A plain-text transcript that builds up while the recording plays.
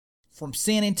From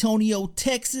San Antonio,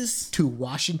 Texas to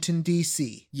Washington,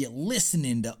 D.C. You're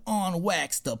listening to On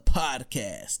Wax, the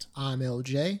podcast. I'm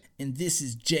LJ. And this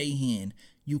is J-Hen.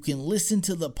 You can listen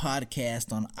to the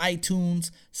podcast on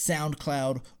iTunes,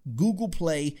 SoundCloud, Google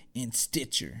Play, and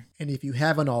Stitcher. And if you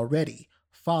haven't already,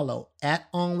 follow at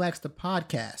On Wax, the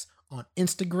podcast on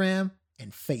Instagram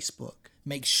and Facebook.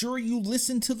 Make sure you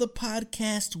listen to the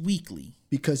podcast weekly.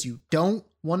 Because you don't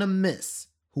want to miss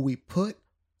who we put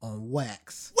on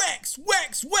wax. Wax,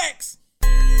 wax, wax!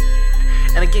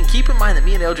 And again, keep in mind that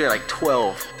me and LJ are like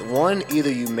 12. The one,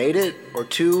 either you made it, or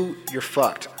two, you're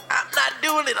fucked. I'm not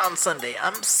doing it on Sunday.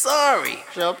 I'm sorry.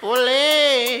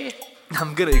 Chapole.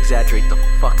 I'm gonna exaggerate the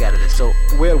fuck out of this. So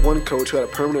We had one coach who had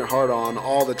a permanent hard-on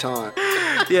all the time.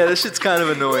 yeah, this shit's kind of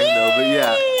annoying though, but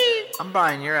yeah. I'm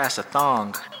buying your ass a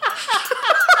thong.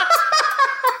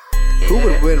 Who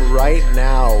would win right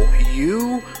now,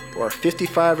 you or a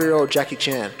 55-year-old Jackie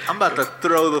Chan? I'm about to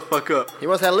throw the fuck up. He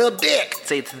wants that little dick.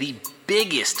 Say it's the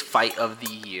biggest fight of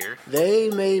the year. They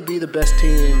may be the best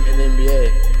team in the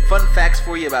NBA. Fun facts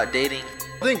for you about dating.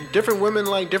 I think different women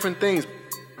like different things.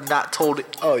 Not told You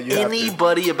have to.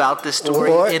 anybody about this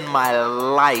story What? in my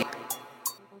life.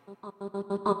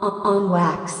 On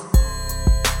wax.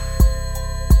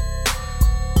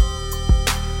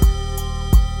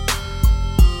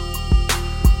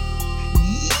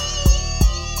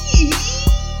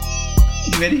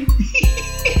 You ready?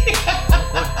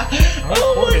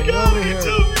 Oh my God, over here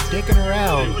dicking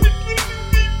around.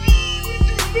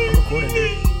 I'm recording,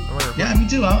 dude. Yeah, me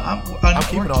too. I'm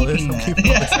keeping all this. I'm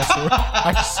keeping all this.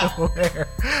 I swear.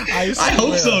 I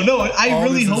hope so. No, I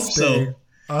really hope so.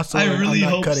 I really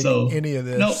hope cutting so. any of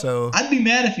this. No, So I'd be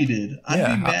mad if you did. Yeah,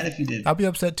 I'd be mad if you did. I'll be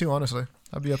upset too. Honestly,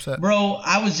 I'll be upset. Bro,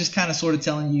 I was just kind of sort of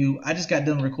telling you, I just got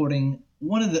done recording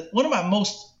one of my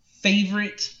most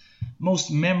favorite,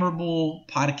 most memorable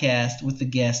podcasts with the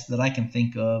guest that I can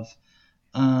think of.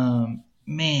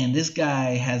 Man, this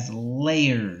guy has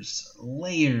layers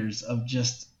of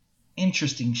just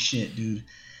interesting shit, dude.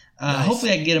 Nice.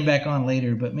 Hopefully I can get him back on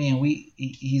later, but man,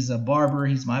 he's a barber.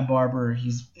 He's my barber.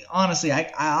 He's honestly,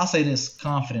 I'll say this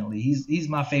confidently. He's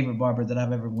my favorite barber that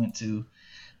I've ever went to.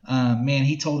 Man,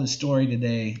 he told his story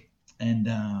today, and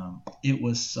it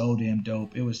was so damn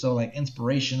dope. It was so like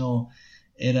inspirational.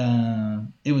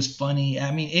 It was funny.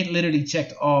 I mean, it literally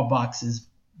checked all boxes.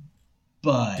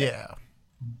 But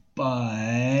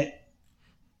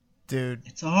Dude,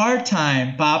 it's a hard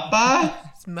time, Papa.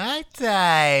 it's my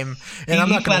time, and I'm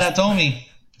he not flat gonna. out told me.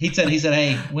 He said,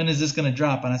 "Hey, when is this gonna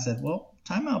drop?" And I said, "Well,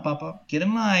 time out, Papa. Get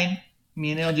in line.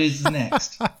 Me and LJ's is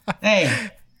next. Hey,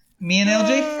 me and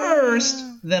LJ first,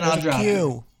 then I'll drop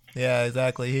it." Yeah,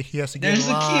 exactly. He has to get There's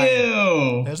in a line.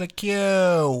 queue. There's a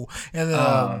queue. And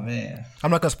Oh man.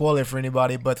 I'm not gonna spoil it for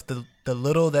anybody, but the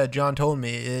little that John told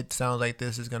me, it sounds like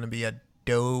this is gonna be a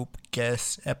dope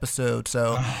guest episode.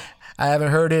 So I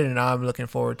haven't heard it, and I'm looking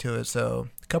forward to it. So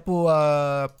a couple,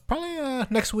 probably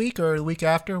next week or the week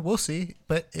after, we'll see.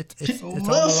 But it's on We'll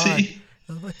the line. see.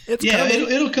 It's Yeah, coming.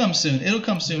 it'll come soon. It'll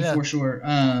come soon Yeah. for sure.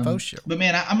 For sure. But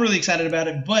man, I'm really excited about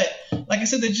it. But like I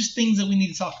said, there's just things that we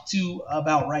need to talk to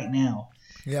about right now.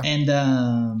 Yeah.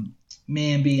 And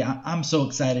man, B, I'm so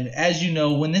excited. As you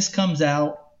know, when this comes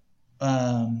out,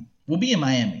 we'll be in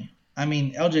Miami. I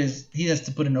mean, he has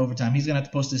to put in overtime. He's gonna have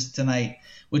to post this tonight,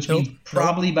 which means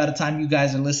probably by the time you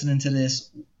guys are listening to this,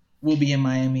 we'll be in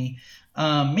Miami.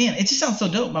 Man, it just sounds so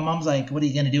dope. My mom's like, "What are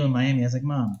you gonna do in Miami?" I was like,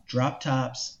 "Mom, drop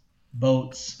tops,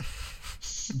 boats,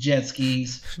 jet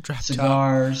skis, Drop top.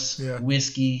 cigars, Yeah.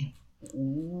 whiskey,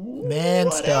 Man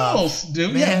what stuff. else,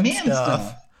 dude? Man Man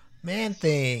stuff. Man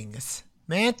things.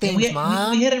 Man And things,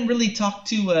 Mom. we hadn't really talked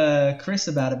to Chris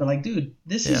about it, but like, dude,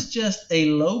 this is just a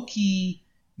low-key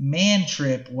man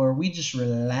trip where we just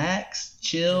relax,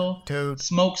 chill, Dude.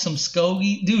 smoke some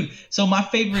Skogie. Dude, so my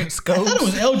favorite, I Skogos? thought it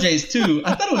was LJ's too.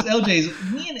 I thought it was LJ's.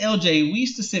 Me and LJ, we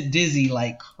used to sip Dizzy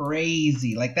like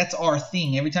crazy. Like, that's our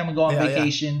thing. Every time we go on Yeah,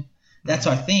 vacation, that's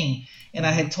our thing. And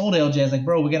I had told LJ, I was like,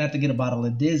 bro, we're going to have to get a bottle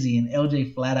of Dizzy. And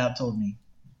LJ flat out told me,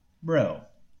 bro,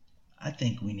 I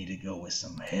think we need to go with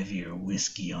some heavier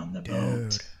whiskey on the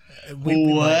boat.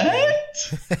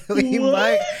 What? We What?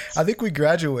 might. I think we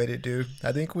graduated, dude.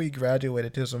 I think we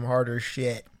graduated to some harder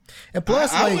shit. And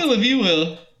plus, I like, will if you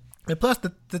will. and plus,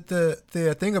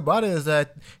 the thing about it is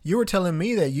that you were telling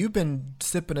me that you've been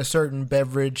sipping a certain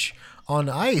beverage on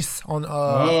ice on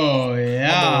Oh on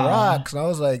yeah. the rocks, and I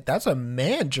was like, "That's a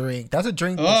man drink. That's a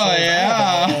drink." That Oh, says, I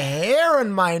have yeah. hair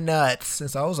in my nuts. And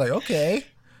so I was like, "Okay."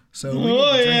 So we need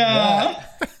Oh, to drink yeah.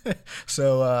 that.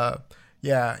 So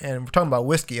yeah, and we're talking about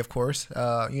whiskey, of course.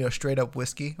 Straight up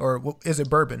whiskey, or is it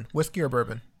bourbon? Whiskey or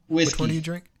bourbon? Whiskey. Which one do you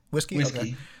drink? Whiskey. Whiskey.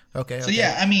 Okay. Okay. So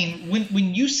yeah, I mean,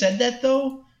 when you said that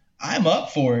though, I'm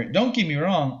up for it. Don't get me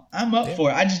wrong, I'm up for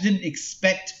it. I just didn't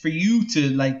expect for you to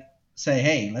like say,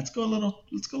 "Hey, let's go a little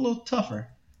tougher."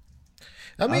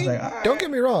 I mean, like, all right. Don't get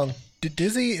me wrong.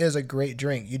 Dizzy is a great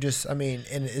drink. You just, I mean,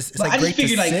 and it's like I great just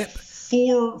figured to like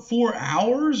sip. 4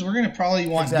 hours, we're gonna probably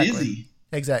want Dizzy.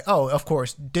 Exactly. Oh, of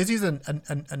course. Dizzy's a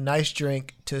nice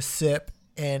drink to sip,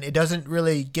 and it doesn't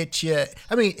really get you.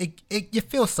 I mean, you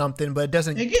feel something, but it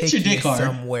doesn't It gets take your dick hard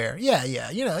somewhere. Yeah.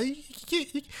 You know, you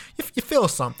feel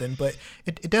something, but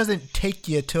it doesn't take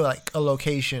you to like a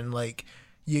location like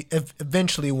you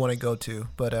eventually want to go to.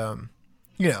 But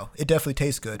you know, it definitely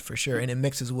tastes good for sure, and it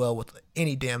mixes well with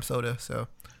any damn soda. So,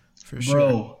 for sure.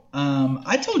 Bro,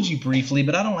 I told you briefly,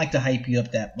 but I don't like to hype you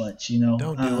up that much, you know.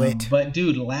 Don't do it. But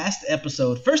dude, last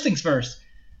episode. First things first.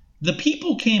 The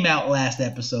people came out last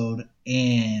episode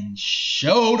and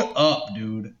showed up,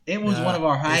 dude. It was one of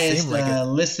our highest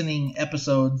listening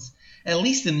episodes, at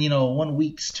least in 1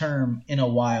 week's term in a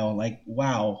while. Like,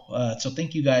 wow. So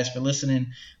thank you guys for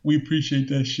listening. We appreciate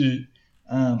that shit.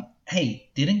 Hey,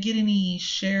 didn't get any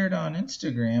shared on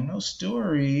Instagram. No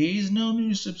stories. No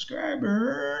new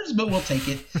subscribers. But we'll take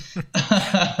it.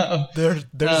 They're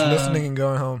just listening and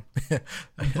going home.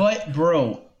 But,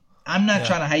 bro, I'm not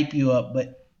trying to hype you up,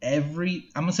 but I'm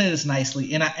going to say this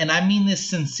nicely. And I mean this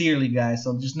sincerely, guys.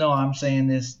 So just know I'm saying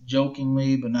this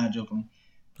jokingly, but not jokingly.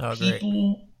 Oh,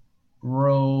 People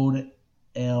rode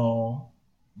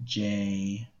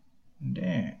LJ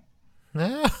down.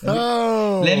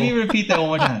 Oh. Let me repeat that one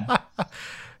more time.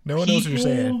 No one knows what you're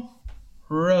saying. People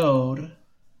rode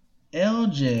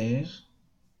LJ's.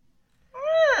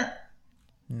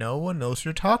 No one knows what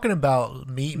you're talking about,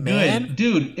 meat man. Good.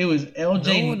 Dude, it was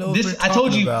LJ. No one knows what I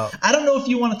told you. about. I don't know if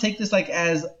you want to take this like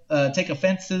as take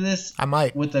offense to this. I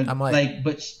might. I might. Like,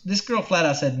 but this girl flat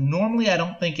out said, normally I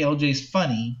don't think LJ's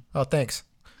funny. Oh, thanks.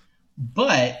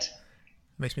 But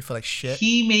makes me feel like shit.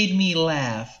 He made me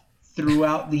laugh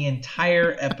throughout the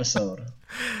entire episode.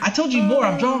 I told you more.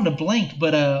 I'm drawing a blank,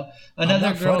 but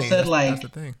another girl said that's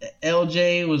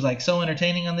LJ was like so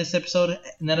entertaining on this episode.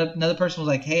 Another person was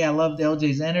like, "Hey, I loved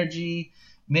LJ's energy."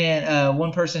 Man,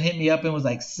 one person hit me up and was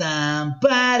like,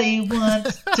 "Somebody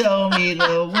once told me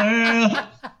the world."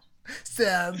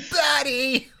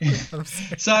 Somebody.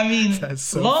 So I mean,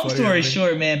 long story funny,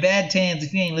 short, man, Bad Tans.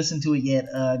 If you ain't listened to it yet,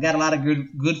 got a lot of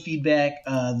good feedback.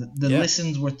 The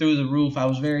listens were through the roof. I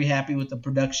was very happy with the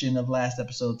production of last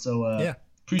episode. So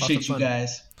appreciate you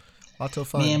guys. Lots of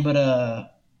fun, man. But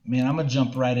man, I'm gonna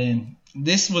jump right in.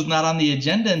 This was not on the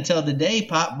agenda until today,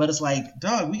 Pop. But it's like,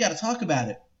 dog, we got to talk about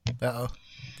it. Uh-oh.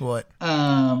 What?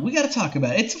 We got to talk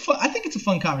about it. I think it's a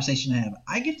fun conversation to have.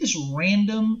 I get this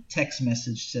random text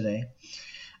message today.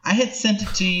 I had sent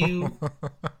it to you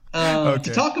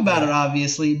to talk about it,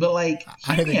 obviously, but like,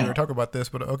 I didn't think we were talking about this,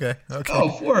 but okay. Oh,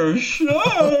 for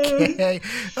sure. Okay.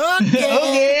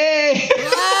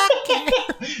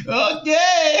 But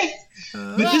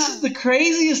this is the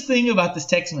craziest thing about this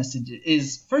text message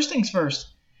is, first things first,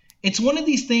 it's one of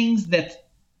these things that's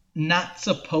not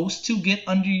supposed to get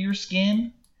under your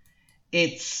skin.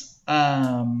 It's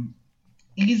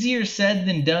easier said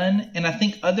than done, and I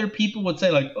think other people would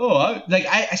say like,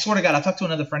 I swear to God, I talked to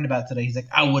another friend about it today. He's like,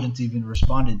 I wouldn't have even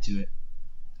responded to it.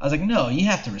 I was like, no, you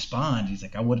have to respond. He's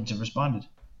like, I wouldn't have responded.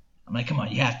 I'm like, come on,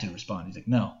 you have to respond. He's like,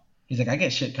 no. He's like, I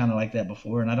get shit kind of like that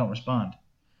before, and I don't respond.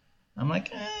 I'm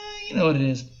like, you know what it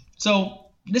is. So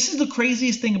this is the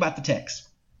craziest thing about the text.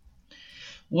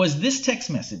 Was this text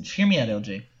message? Hear me out,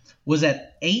 LJ. Was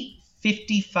at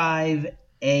 8:55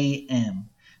 a.m.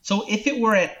 So if it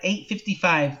were at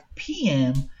 8:55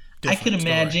 p.m., I could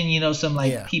imagine, some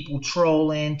people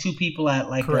trolling, two people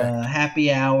at like a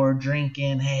happy hour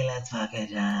drinking. Hey, let's fuck it,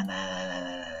 John.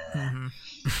 Mm-hmm.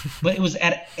 But it was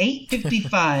at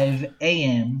 8:55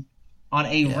 a.m. on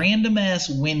a random ass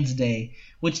Wednesday,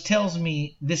 which tells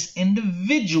me this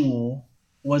individual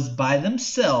was by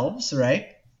themselves,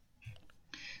 right?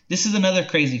 This is another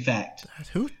crazy fact.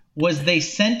 Who? Was they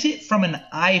sent it from an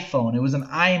iPhone. It was an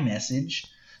iMessage.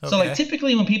 Okay. So like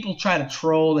typically when people try to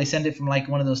troll, they send it from like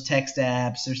one of those text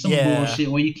apps or some bullshit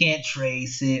where you can't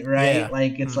trace it, right? Yeah.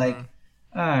 Like it's like,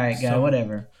 all right, guy,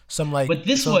 whatever. But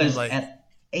this was at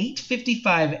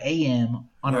 8:55 a.m.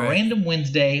 on a random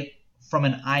Wednesday from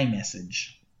an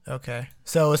iMessage. Okay.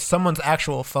 So it's someone's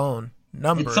actual phone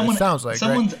number. It sounds like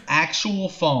someone's actual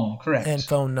phone, correct? And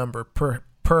phone number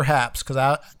perhaps,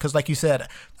 because like you said,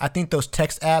 I think those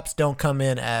text apps don't come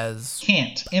in as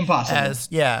impossible as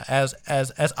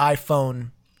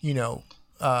iPhone,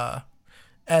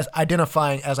 as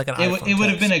identifying as like an iPhone. It would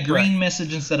have been a green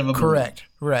message instead of a blue. Correct.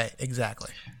 Right.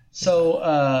 Exactly.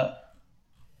 So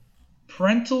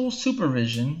Parental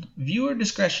supervision, viewer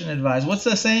discretion advised. What's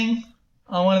that saying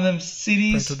on one of them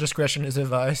CDs? Parental discretion is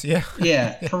advised. Yeah.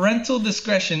 Yeah, parental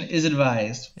discretion is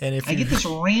advised. And if I get this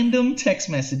random text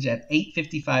message at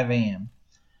 8:55 a.m.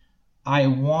 I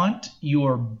want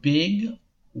your big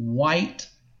white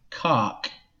cock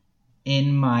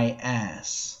in my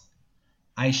ass.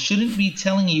 I shouldn't be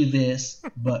telling you this,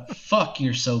 but fuck,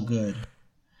 you're so good.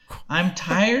 I'm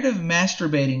tired of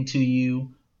masturbating to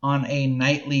you on a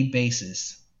nightly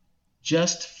basis.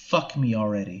 Just fuck me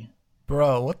already.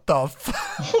 Bro, what the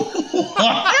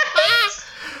fuck?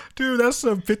 Dude, that's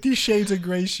some 50 Shades of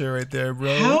Grey shit right there,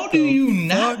 bro. How do you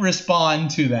not respond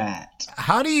to that?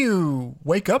 How do you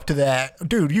wake up to that?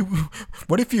 Dude,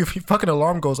 what if your fucking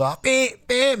alarm goes off? Bam,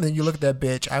 bam, and then you look at that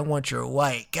bitch. I want your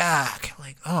white cock.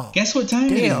 Like, oh. Guess what time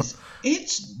damn. it is?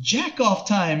 It's jack off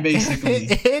time, basically.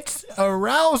 It's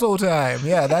arousal time.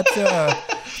 Yeah, that's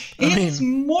It's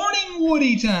morning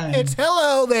Woody time. It's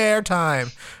hello there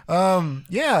time.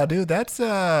 Yeah, dude, that's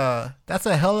a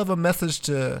hell of a message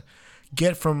to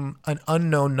get from an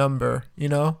unknown number, you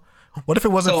know? What if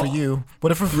it wasn't for you?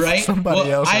 What if it was for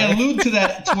somebody else? I allude to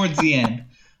that towards the end.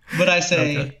 But I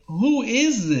say, Who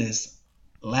is this?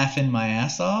 Laughing my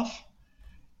ass off?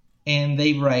 And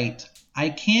they write, I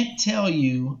can't tell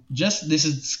you, this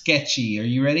is sketchy. Are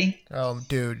you ready?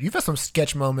 Dude, you've had some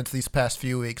sketch moments these past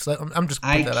few weeks. I'm just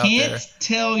putting that out there. I can't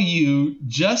tell you,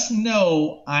 just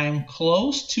know I'm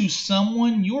close to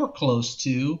someone you're close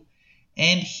to,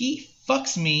 and he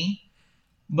fucks me,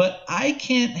 but I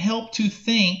can't help to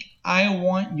think I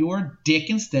want your dick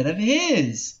instead of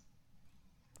his.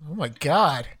 Oh my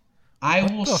God. I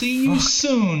will see you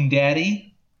soon,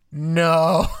 Daddy.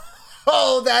 No.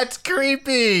 Oh, that's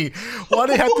creepy. Why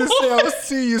do they have to say I'll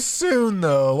see you soon,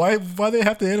 though? Why do they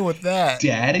have to end with that?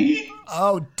 Daddy?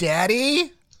 Oh,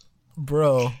 Daddy?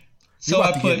 Bro. So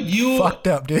I put you fucked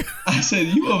up, dude. I said,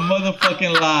 you a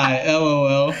motherfucking lie,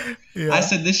 LOL. Yeah. I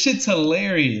said, this shit's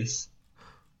hilarious.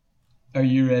 Are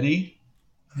you ready?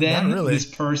 Then Not really. This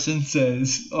person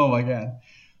says, oh my God,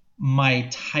 my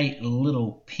tight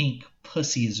little pink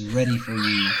pussy is ready for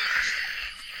you.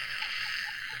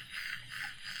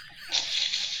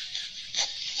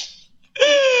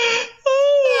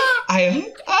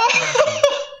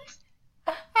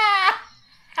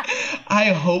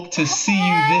 I hope to see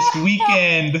you this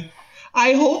weekend.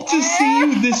 I hope to see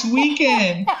you this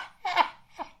weekend.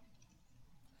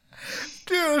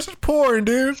 Dude, this is porn,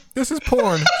 dude. This is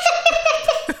porn.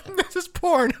 This is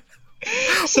porn.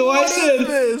 So what I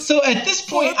said, so at this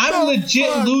point, I'm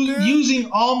legit using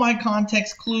all my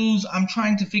context clues. I'm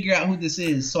trying to figure out who this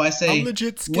is. So I say,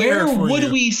 where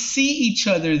would we see each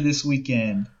other this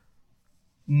weekend?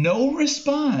 No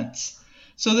response.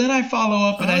 So then I follow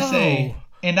up and I say,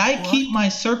 and I keep my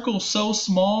circle so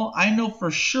small, I know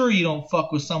for sure you don't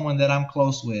fuck with someone that I'm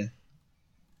close with.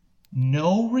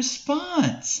 No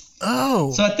response.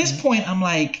 Oh. So at this point, I'm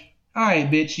like, all right,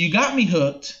 bitch, you got me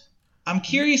hooked. I'm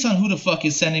curious on who the fuck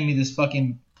is sending me this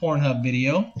fucking Pornhub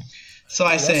video. So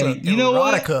I say, you know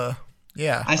what?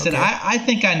 Yeah. I said, I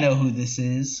think I know who this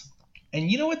is. And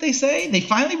you know what they say? They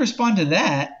finally respond to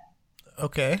that.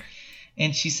 Okay.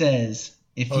 And she says,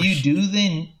 if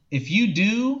you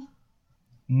do,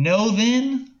 know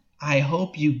then, I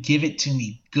hope you give it to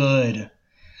me good.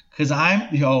 Because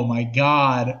oh my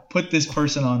God, put this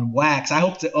person on wax. I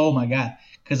hope to, oh my God,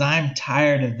 because I'm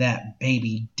tired of that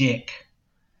baby dick.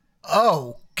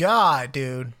 Oh God,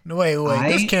 dude. Wait,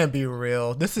 this can't be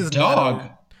real. This is Dog,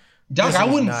 I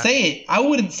wouldn't say it. I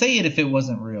wouldn't say it if it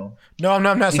wasn't real. No, I'm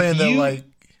not saying that, like.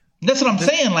 That's what I'm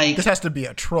saying, like. This has to be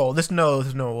a troll. There's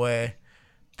no way.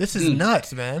 This is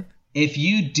nuts, man. If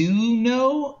you do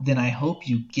know, then I hope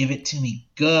you give it to me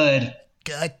good.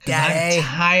 Good, Daddy. I'm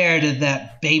tired of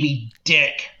that baby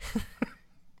dick.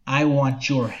 I want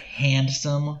your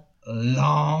handsome,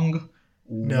 long,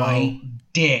 white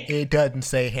dick. It doesn't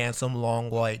say handsome,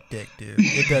 long, white dick, dude.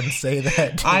 It doesn't say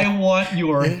that, dude. I want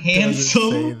your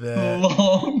handsome,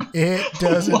 long, It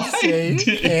doesn't white say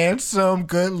dick. handsome,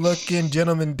 good-looking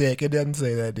gentleman dick. It doesn't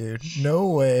say that, dude. No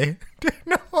way.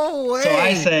 No way. So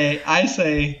I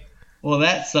say, well,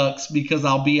 that sucks because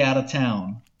I'll be out of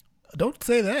town. Don't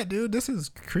say that, dude. This is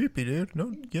creepy, dude.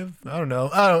 I don't know.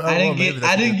 I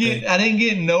didn't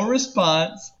get no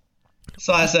response.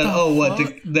 So I said, "Oh, what?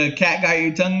 The cat got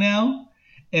your tongue now?"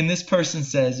 And this person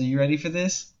says, "Are you ready for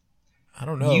this?" I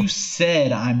don't know. You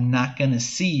said I'm not gonna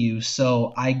see you,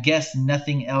 so I guess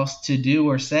nothing else to do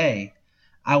or say.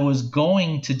 I was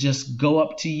going to just go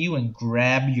up to you and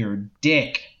grab your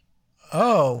dick.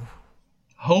 Oh.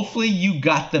 Hopefully you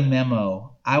got the memo.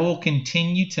 I will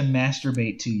continue to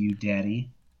masturbate to you, Daddy.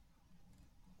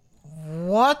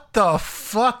 What the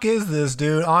fuck is this,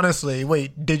 dude? Honestly,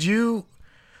 wait, did you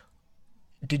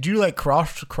like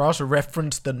cross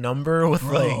reference the number with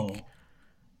like?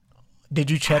 Did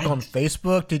you check on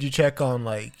Facebook? Did you check on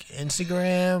like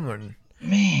Instagram or?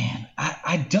 Man,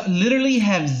 I literally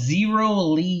have 0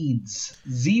 leads.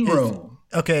 0.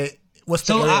 Okay, what's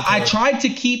the so I tried to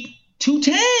keep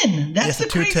 210. That's the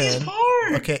craziest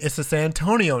part. Okay, it's the San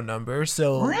Antonio number,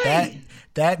 so right.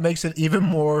 that makes it even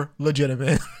more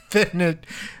legitimate than it.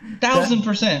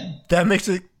 1000%. That makes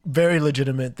it very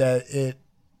legitimate that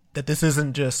this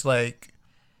isn't just like,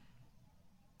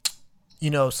 you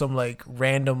know, some like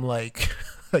random like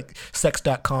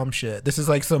sex.com shit. This is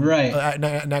like some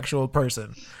an actual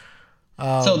person.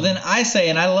 So then I say,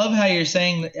 and I love how you're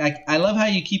saying, I love how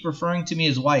you keep referring to me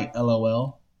as white,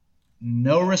 LOL.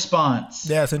 No response.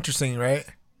 Yeah, it's interesting, right?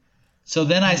 So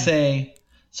then I say,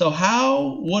 so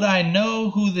how would I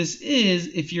know who this is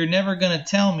if you're never going to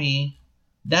tell me?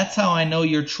 That's how I know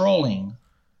you're trolling.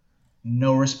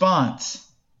 No response.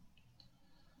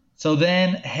 So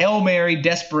then, Hail Mary,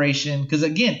 desperation, because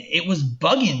again, it was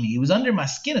bugging me. It was under my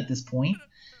skin at this point.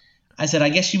 I said, I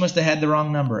guess you must have had the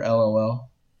wrong number, LOL.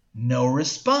 No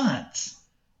response.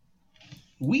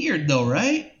 Weird though,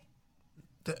 right?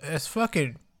 It's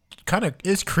fucking kind of,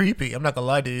 it's creepy. I'm not gonna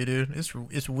lie to you, dude.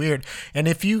 It's weird. And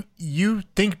if you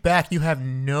think back, you have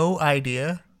no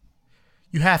idea.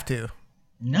 You have to.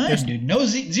 None, dude. No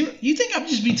zero. You think I'm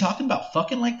just be talking about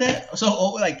fucking like that?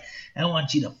 So like, I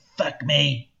want you to fuck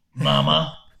me,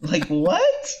 mama. Like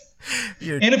what?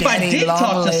 And if I did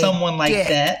talk to someone like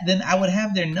that, then I would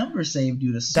have their number saved,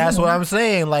 dude. That's what I'm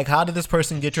saying. Like, how did this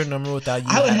person get your number without you?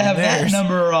 I would have that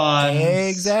number on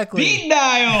exactly speed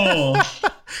dial.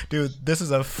 Dude, this is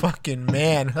a fucking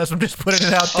man. That's I'm just putting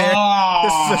it out there.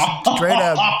 This is a straight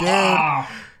up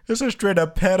dude. This is a straight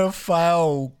up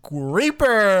pedophile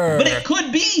creeper. But it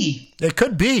could be. It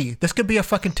could be. This could be a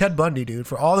fucking Ted Bundy, dude.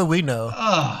 For all that we know.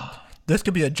 This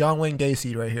could be a John Wayne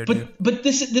Gacy right here, dude. But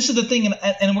this is the thing,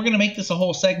 and we're gonna make this a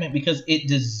whole segment because it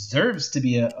deserves to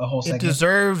be a whole segment. It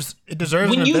deserves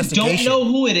when an you investigation. don't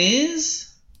know who it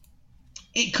is,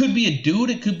 it could be a dude,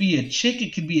 it could be a chick,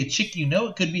 it could be a chick you know,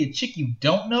 it could be a chick you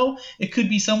don't know, it could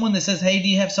be someone that says, "Hey, do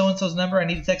you have so and so's number? I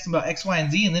need to text them about X, Y,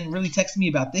 and Z," and then really text me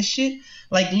about this shit.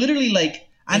 Like literally, like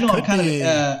I know I'm kind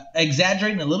of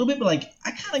exaggerating a little bit, but like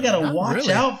I kind of gotta watch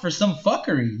out for some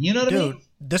fuckery. You know what I mean?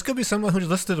 This could be someone who just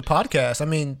listens to the podcast. I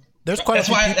mean, there's quite a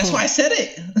few people. That's why I said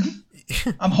it.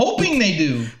 I'm hoping they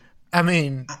do. I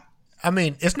mean,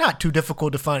 it's not too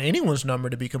difficult to find anyone's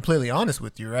number, to be completely honest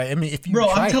with you, right? I mean, if you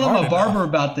I'm telling my barber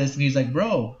about this, and he's like,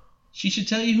 "Bro, she should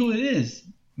tell you who it is.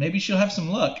 Maybe she'll have some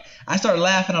luck." I started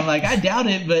laughing. I'm like, I doubt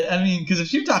it, but I mean, because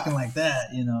if you're talking like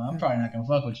that, you know, I'm probably not gonna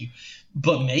fuck with you.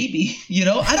 But maybe, you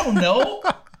know, I don't know.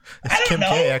 It's Kim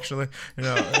K, actually. You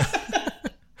know.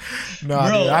 No,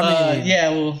 bro, dude, I mean, yeah,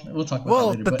 we'll talk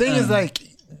about that later. The thing is, like,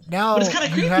 now but it's kind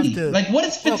of creepy. Have to, like, what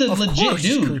if it's a legit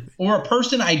dude or a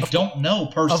person I don't know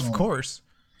personally? Of course.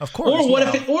 Or what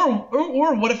if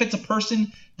what if it's a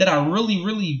person that I really,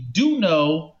 really do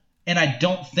know, and I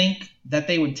don't think that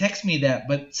they would text me that,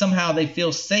 but somehow they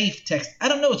feel safe text. I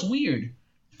don't know. It's weird.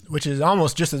 Which is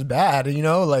almost just as bad, you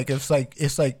know. Like it's like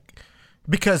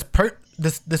because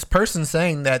this person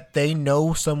saying that they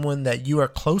know someone that you are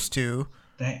close to.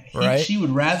 Right? She would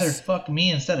rather fuck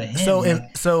me instead of him.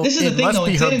 So this is it the thing, must though.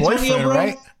 be her boyfriend, bro,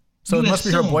 right? So it must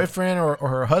be her assume. boyfriend or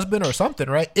her husband or something,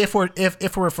 right? If we're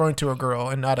referring to a girl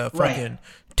and not a fucking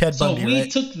Ted Bundy, so we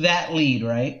right? took that lead,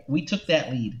 right? We took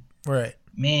that lead. Right.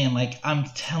 Man, like I'm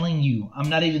telling you, I'm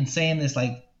not even saying this.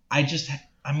 Like I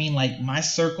mean, like my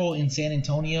circle in San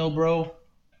Antonio, bro,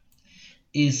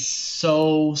 is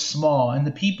so small, and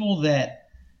the people that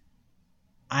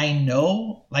I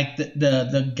know, like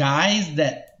the guys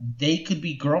that they could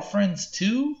be girlfriends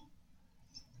too,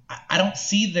 I don't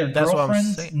see their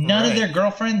girlfriends. None of their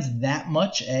girlfriends that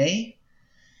much, A.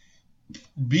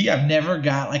 B, I've never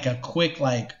got like a quick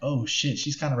like, oh shit,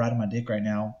 she's kind of riding my dick right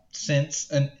now.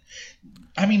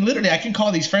 I mean, literally, I can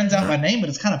call these friends out by name, but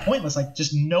it's kind of pointless. Like,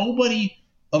 just nobody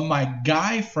of my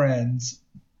guy friends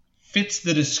fits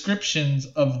the descriptions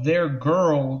of their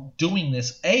girl doing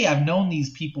this. A, I've known these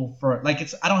people for like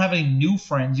I don't have any new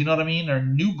friends, you know what I mean, or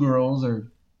new girls,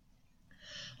 or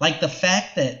like the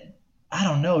fact that I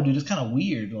don't know, dude, it's kind of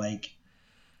weird. Like,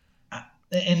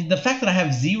 and the fact that I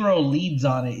have 0 leads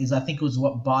on it is, I think, was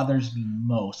what bothers me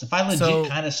most. If I legit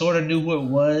kind of sort of knew who it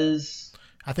was,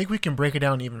 I think we can break it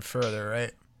down even further,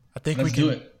 right? I think let's do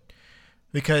it.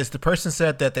 Because the person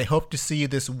said that they hope to see you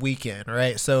this weekend,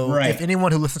 right? So if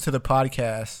anyone who listens to the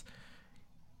podcast,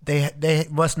 they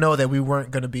must know that we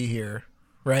weren't going to be here,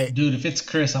 right? Dude, if it's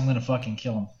Chris, I'm going to fucking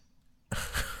kill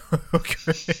him.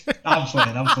 Okay.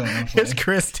 I'm playing. It's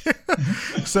Chris.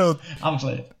 So I'm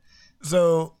playing.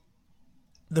 So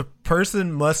the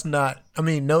person must not. I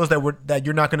mean, knows that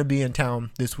you're not going to be in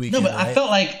town this weekend. No, but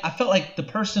right? I felt like the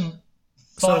person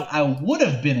thought I would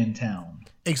have been in town.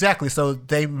 Exactly. So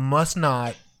they must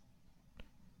not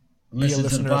be a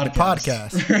listener of the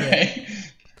podcast. Right.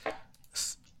 Yeah.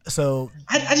 So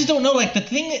I just don't know. Like the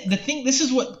thing. This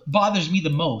is what bothers me the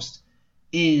most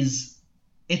is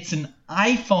it's an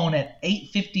iPhone at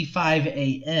 8:55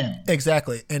 a.m.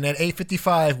 Exactly. And at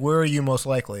 8:55, where are you most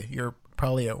likely? You're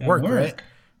probably at work, right?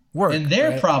 Work. And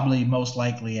they're right? probably most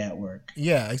likely at work.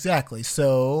 Yeah, exactly.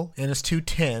 So, and it's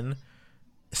 2:10.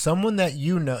 Someone that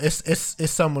you know, it's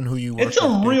someone who you work with. It's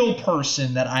a real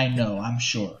person that I know, I'm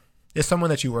sure. It's someone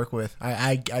that you work with.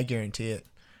 I guarantee it.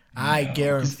 I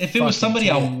guarantee. If it was somebody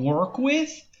I work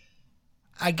with,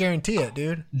 I guarantee it,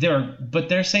 dude.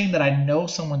 They're saying that I know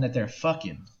someone that they're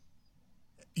fucking.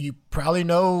 You probably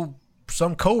know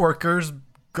some coworker's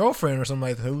girlfriend or something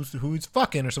like that who's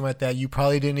fucking or something like that. You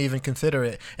probably didn't even consider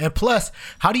it. And plus,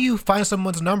 how do you find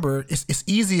someone's number? It's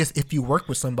easiest if you work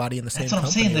with somebody in the same company.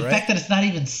 That's what I'm saying. The fact that it's not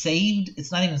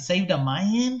even saved on my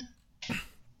end.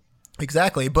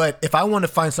 Exactly. But if I want to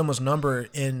find someone's number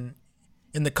in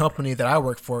the company that I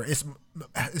work for, it's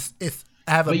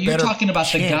I have a better. But you're talking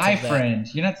about the guy friend.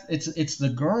 You're not. It's the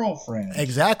girlfriend.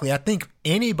 Exactly. I think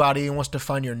anybody who wants to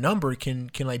find your number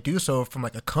can like do so from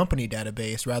like a company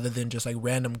database rather than just like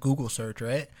random Google search,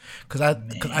 right? Because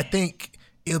I think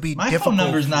it'll be my difficult. phone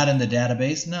number's not in the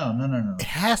database. No. It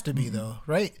has to be though,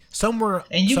 right? Somewhere.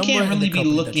 And you can't really be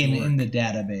looking in the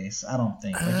database. I don't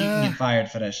think. Like you can get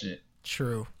fired for that shit.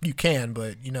 True, you can,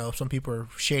 but some people are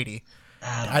shady.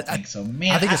 I don't think so,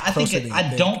 man. I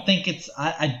don't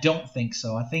think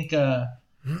so. I think, man,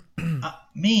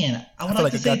 I would feel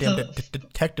like a to say goddamn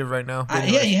detective right now.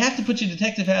 Yeah, you have to put your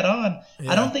detective hat on.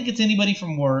 Yeah. I don't think it's anybody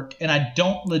from work, and I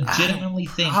don't legitimately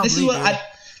think this is what I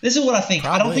think.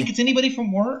 Probably. I don't think it's anybody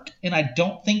from work, and I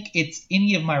don't think it's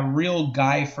any of my real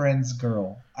guy friends'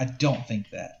 girl. I don't think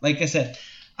that. Like I said,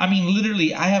 I mean,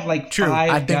 literally, I have like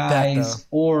 5 guys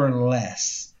or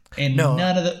less, and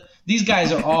none of the. These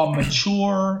guys are all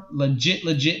mature,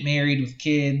 legit married with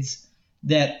kids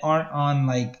that aren't on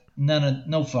like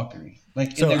no fuckery.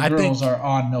 Like so their girls are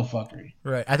on no fuckery.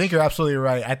 Right. I think you're absolutely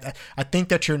right. I think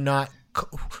that you're not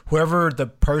whoever the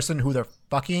person who they're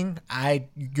fucking.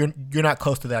 You're not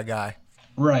close to that guy.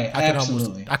 Right.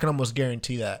 Absolutely. I can almost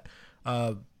guarantee that.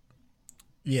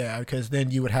 Yeah, because then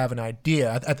you would have an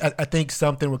idea. I think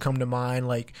something would come to mind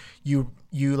like you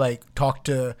like talk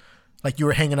to. Like you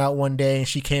were hanging out one day and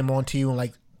she came on to you in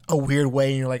like a weird way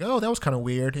and you're like, oh, that was kind of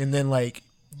weird. And then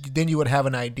then you would have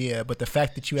an idea. But the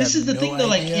fact that you have no idea. This is the thing though,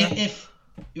 like if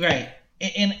right.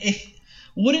 And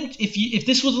if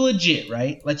this was legit,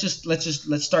 right? Let's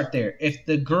start there. If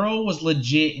the girl was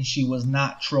legit and she was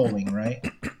not trolling, right?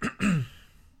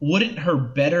 Wouldn't her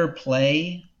better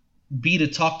play be to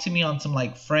talk to me on some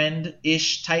like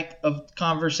friend-ish type of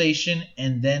conversation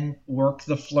and then work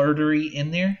the flirtery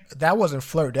in there? That wasn't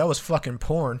flirt. That was fucking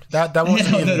porn. That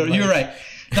wasn't. No, like... you're right.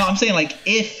 No, I'm saying like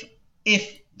if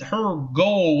her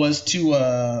goal was to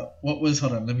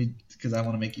hold on, let me because I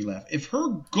want to make you laugh. If her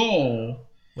goal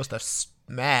was to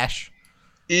smash,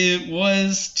 it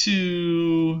was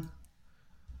to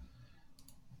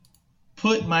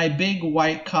put my big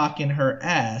white cock in her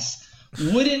ass.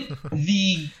 Wouldn't her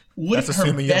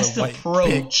best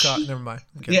approach? Never mind.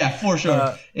 Okay. Yeah, for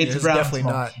sure. It's brown definitely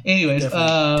small. Not. Anyways,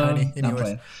 tiny.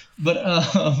 Anyways. But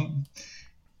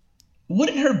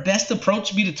wouldn't her best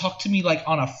approach be to talk to me like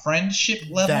on a friendship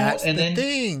level? That's the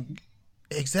thing.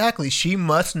 Exactly. She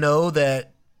must know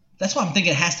that. That's why I'm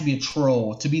thinking it has to be a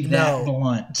troll to be that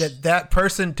blunt. That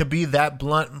person to be that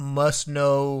blunt must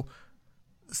know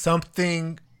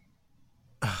something.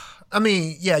 I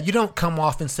mean, yeah, you don't come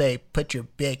off and say, put your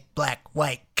big black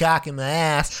white cock in my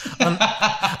ass.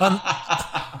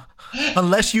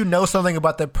 Unless you know something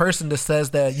about that person that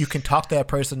says that you can talk to that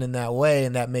person in that way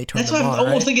and that may turn them on. That's why I'm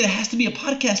almost thinking it has to be a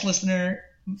podcast listener.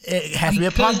 It has to be a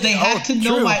podcast. Because they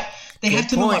have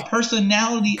to know my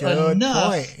personality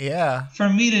enough for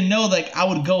me to know like I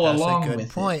would go along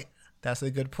with it. That's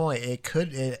a good point.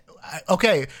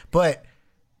 Okay, but...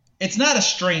 It's not a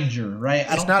stranger, right?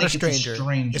 It's not a stranger.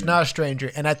 It's not a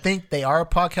stranger. And I think they are a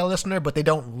podcast listener, but they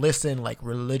don't listen like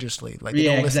religiously. Like they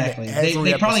don't exactly. Listen to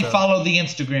every they probably episode. Follow the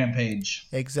Instagram page.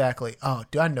 Exactly. Oh,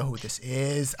 do I know who this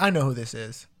is? I know who this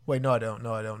is. Wait, no, I don't.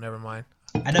 Never mind.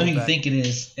 I know who you think it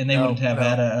is, and they wouldn't have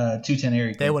had a 210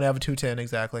 area code. They wouldn't have a 210,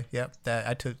 exactly. Yep.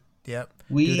 Yep.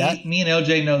 Me and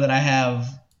LJ know that I have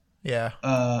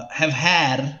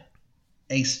had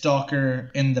a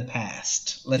stalker in the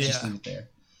past. Let's just leave it there.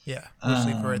 Yeah, we're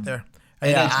sleeping right there.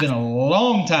 And it's been a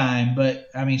long time, but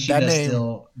I mean, she does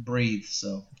still breathe.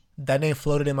 So that name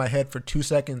floated in my head for 2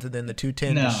 seconds, and then the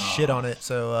 210 just shit on it.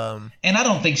 So, and I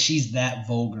don't think she's that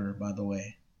vulgar, by the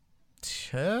way.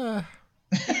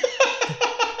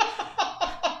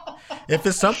 If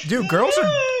it's some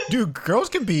girls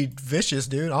can be vicious,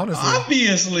 dude. Honestly,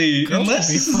 obviously, girls unless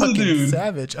can be this is fucking a dude,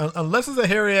 savage. Unless it's a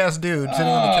hairy ass dude sitting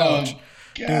on the couch.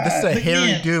 God. Dude, this is a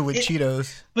hairy dude with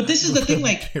Cheetos. But this is the thing,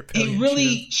 like, it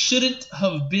really shouldn't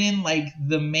have been, like,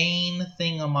 the main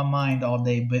thing on my mind all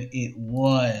day, but it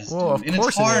was. Well, dude. And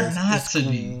it's hard not to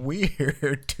be.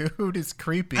 Weird, dude. It's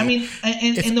creepy. I mean,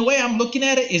 and the way I'm looking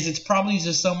at it is it's probably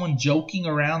just someone joking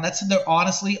around. That's the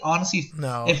honestly,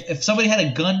 no. If somebody had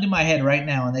a gun to my head right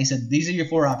now and they said, these are your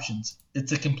 4 options.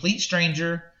 It's a complete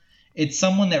stranger. It's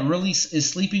someone that really is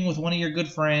sleeping with one of your good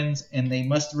friends and they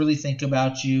must really think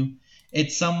about you.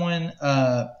 It's someone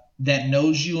that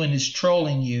knows you and is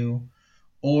trolling you,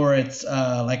 or it's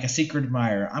like a secret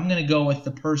admirer. I'm going to go with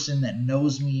the person that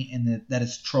knows me and that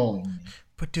is trolling me.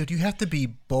 But, dude, you have to be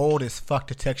bold as fuck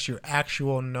to text your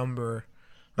actual number.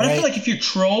 But right? I feel like if you're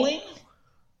trolling,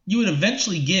 you would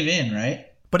eventually give in, right?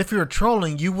 But if you're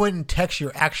trolling, you wouldn't text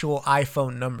your actual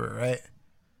iPhone number, right?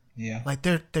 Yeah. Like,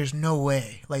 there's no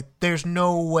way. Like, there's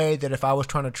no way that if I was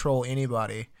trying to troll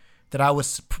anybody, that I would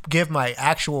give my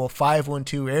actual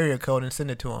 512 area code and send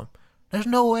it to them. There's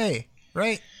no way,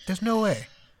 right? There's no way.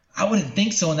 I wouldn't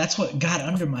think so, and that's what got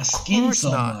under my skin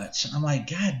so not. much. I'm like,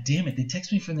 God damn it! They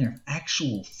text me from their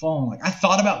actual phone. Like, I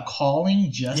thought about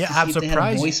calling just to see I'm if they had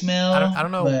a surprised. voicemail. I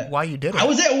don't know why you did it. I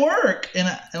was at work, and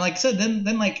like I said, then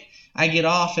like I get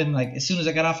off, and like as soon as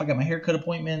I got off, I got my haircut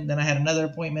appointment. Then I had another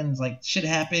appointment. And it's like shit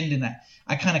happened, and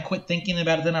I kind of quit thinking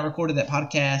about it. Then I recorded that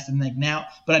podcast, and like now,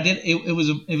 but I did. It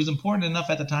was important enough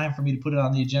at the time for me to put it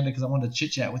on the agenda because I wanted to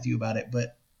chit chat with you about it.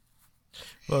 But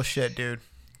well, shit, dude.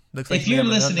 Looks like if you're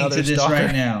listening to this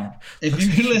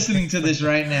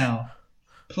right now,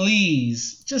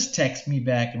 please just text me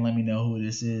back and let me know who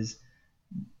this is.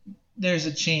 There's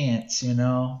a chance, you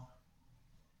know.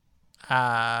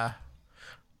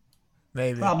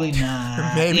 Maybe. Probably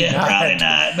not. Maybe not. Probably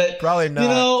not. But probably not. You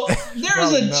know,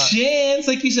 there's a chance.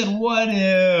 Like you said, what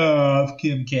if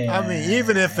Kim K? I mean,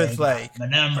 even if it's like the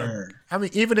number. I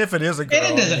mean, even if it is a girl.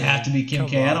 And it doesn't have to be Kim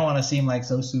K. I don't want to seem like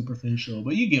so superficial,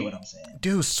 but you get what I'm saying.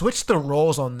 Dude, switch the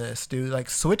roles on this, dude. Like,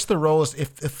 switch the roles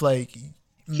if like.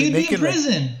 He'd be in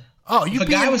prison. Like, if a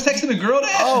guy was texting a girl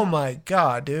that? Oh my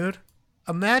god, dude.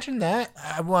 Imagine that.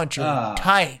 I want your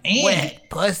tight, wet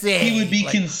pussy. He would be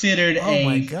considered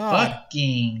a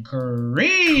fucking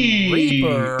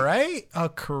creeper, right? A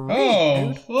creep. Oh,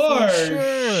 dude. for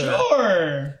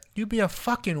sure. You'd be a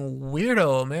fucking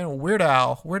weirdo, man. Weird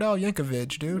Al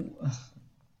Yankovic, dude.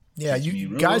 Yeah,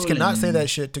 you guys cannot say that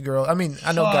shit to girls. I mean,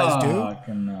 I know guys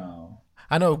do. No.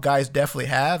 I know guys definitely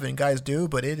have and guys do,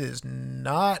 but it is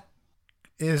not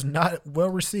well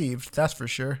received. That's for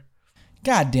sure.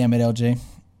 God damn it, LJ.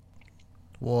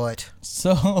 What?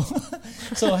 So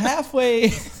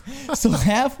halfway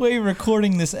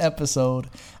recording this episode,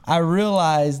 I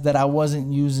realized that I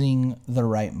wasn't using the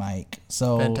right mic.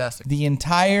 So fantastic. The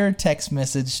entire text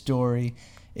message story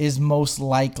is most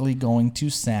likely going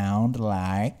to sound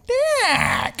like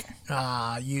that.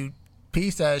 You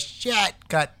piece of shit.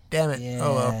 God damn it. Yeah.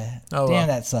 Oh well. Damn,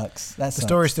 that sucks. The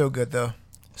story's still good though.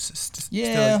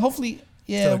 Hopefully.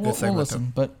 Yeah, we'll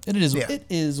listen, but it is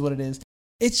what it is.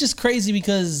 It's just crazy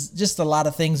because just a lot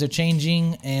of things are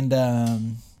changing, and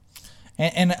I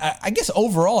guess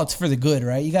overall it's for the good,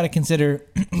 right? You got to consider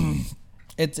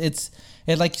it's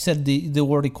like you said, the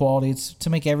word equality. It's to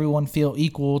make everyone feel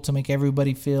equal, to make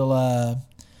everybody feel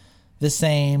the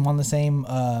same on the same.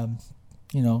 I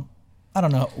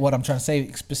don't know what I'm trying to say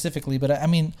specifically, but I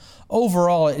mean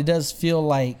overall it does feel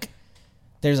like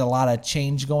there's a lot of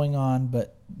change going on,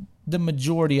 but the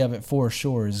majority of it for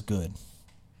sure is good.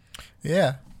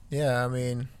 Yeah. I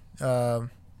mean,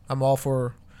 I'm all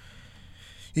for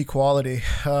equality.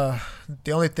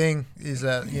 The only thing is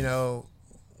that,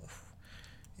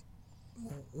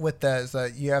 with that is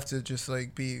that you have to just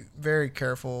like be very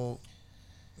careful,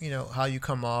 how you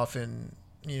come off and,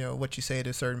 what you say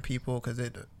to certain people, because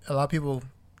a lot of people,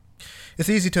 it's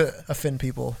easy to offend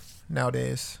people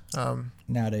nowadays.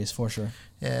 Nowadays, for sure.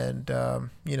 And,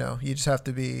 you just have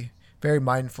to be very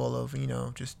mindful of,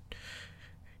 just,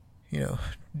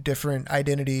 different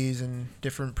identities and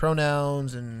different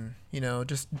pronouns and,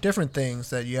 just different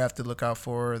things that you have to look out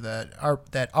for that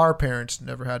our parents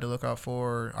never had to look out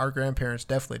for. Our grandparents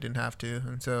definitely didn't have to.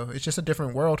 And so it's just a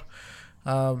different world.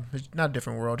 It's not a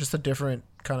different world, just a different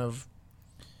kind of,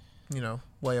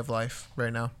 way of life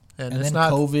right now. And it's then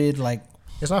not COVID, like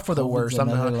It's not for the COVID's worst. I'm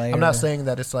another layer. not saying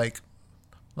that it's like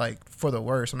for the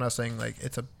worst. I'm not saying like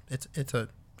it's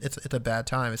a bad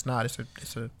time. It's not.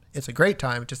 It's a great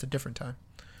time. It's just a different time.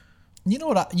 You know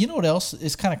what else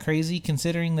is kind of crazy,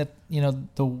 considering that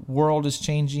the world is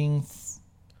changing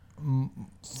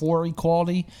for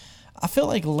equality. I feel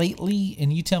like lately,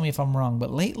 and you tell me if I'm wrong,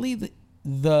 but lately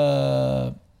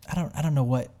the I don't know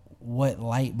what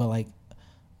light, but like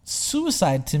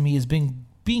suicide to me has been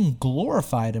being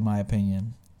glorified, in my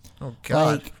opinion. Oh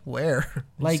God, like, where?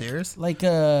 Like, serious? Like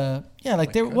what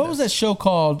was that show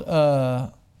called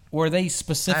where they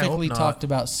specifically talked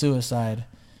about suicide,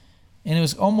 and it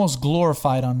was almost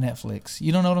glorified on Netflix.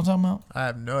 You don't know what I'm talking about? I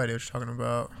have no idea what you're talking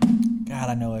about. God,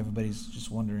 I know everybody's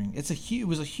just wondering. It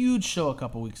was a huge show a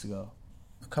couple weeks ago.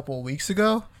 A couple of weeks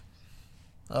ago?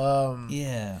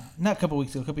 Yeah, not a couple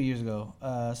weeks ago, a couple years ago.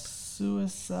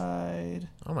 Suicide.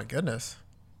 Oh my goodness.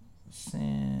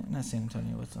 Not San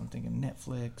Antonio. What's I'm thinking?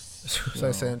 Netflix.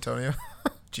 Suicide San Antonio.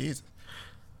 Jesus.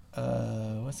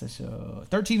 What's that show?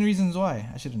 13 Reasons Why.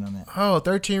 I should have known that. Oh,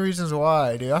 13 Reasons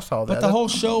Why, dude. I saw that. But the whole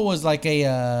show was like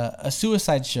a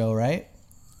suicide show, right?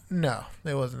 No,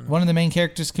 it wasn't. One of the main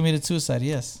characters committed suicide.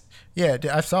 Yes. Yeah,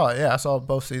 I saw it. Yeah, I saw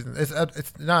both seasons.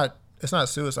 It's not a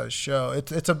suicide show.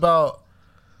 It's about.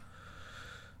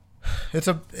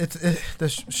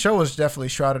 The show was definitely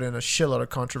shrouded in a shitload of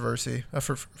controversy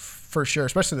for sure,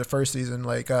 especially the first season.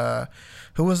 Like,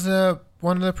 who was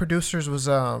one of the producers was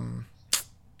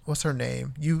what's her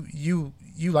name? You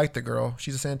like the girl?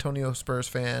 She's a San Antonio Spurs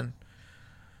fan.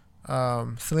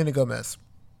 Selena Gomez.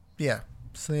 Yeah,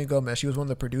 Selena Gomez. She was one of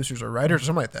the producers or writers or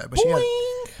something like that. But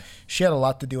she had a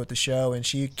lot to do with the show, and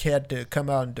she had to come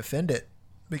out and defend it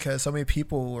because so many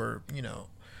people were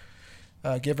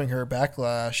giving her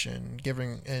backlash and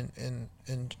giving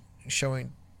and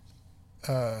showing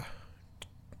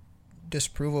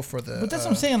disapproval for the. But that's what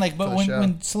I'm saying. Like, but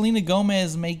when Selena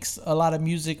Gomez makes a lot of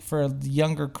music for the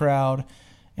younger crowd,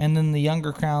 and then the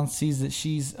younger crowd sees that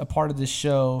she's a part of this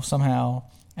show somehow,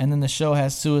 and then the show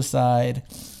has suicide,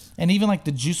 and even like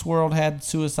the Juice WRLD had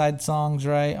suicide songs,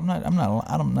 right? I'm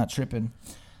not tripping.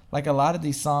 Like a lot of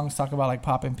these songs talk about like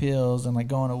popping pills and like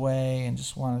going away and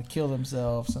just want to kill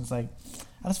themselves. And it's like,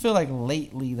 I just feel like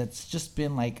lately that's just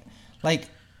been like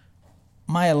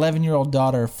my 11-year-old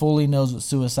daughter fully knows what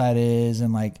suicide is,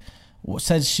 and like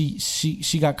says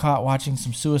she got caught watching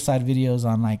some suicide videos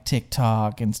on like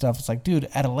TikTok and stuff. It's like, dude,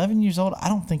 at 11 years old, I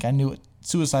don't think I knew what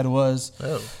suicide was.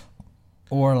 Oh.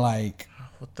 Or like,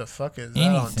 what the fuck is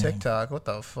anything. that on TikTok? What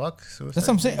the fuck? Suicide that's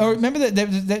what I'm saying. Or remember that there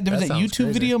was that YouTube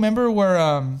crazy. video, remember, where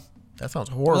that sounds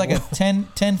horrible. like a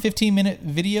 10-15 minute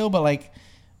video, but like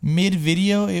mid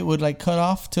video it would like cut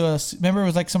off to remember it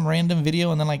was like some random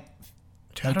video, and then like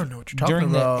I don't know what you're talking during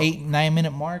about. the 8-9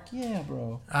 minute mark. Yeah,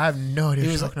 bro. I have no idea what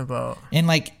you're was talking about. And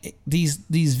like these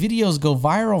videos go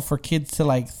viral for kids to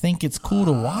like think it's cool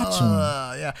to watch them.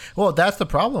 Yeah. Well, that's the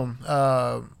problem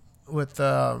with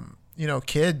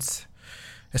kids,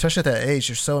 especially at that age.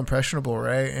 They're so impressionable,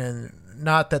 right? And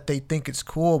not that they think it's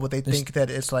cool, but they think that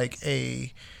it's like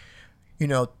a,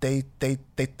 they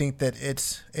think that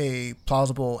it's a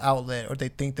plausible outlet, or they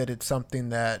think that it's something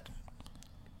that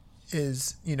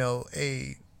is,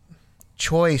 a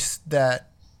choice that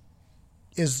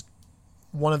is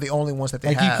one of the only ones that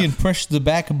they have. Like you can push the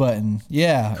back button.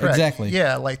 Yeah, Correct. exactly.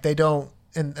 Yeah, like they don't,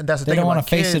 and that's the they thing don't about want to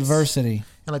face kids. adversity.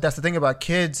 And like that's the thing about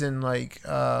kids, and like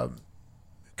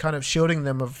kind of shielding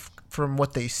them from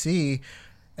what they see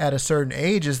at a certain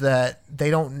age is that they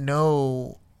don't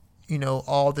know,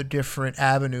 all the different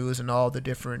avenues and all the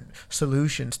different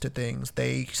solutions to things.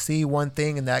 They see one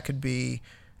thing and that could be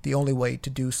the only way to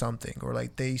do something, or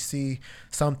like they see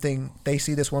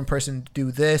this one person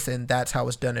do this and that's how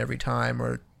it's done every time,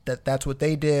 or that's what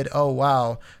they did. Oh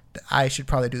wow, I should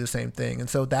probably do the same thing. And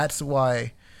so that's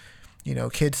why,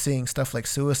 kids seeing stuff like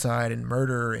suicide and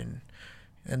murder and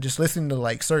just listening to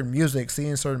like certain music,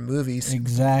 seeing certain movies,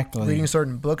 exactly, reading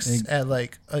certain books at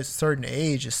like a certain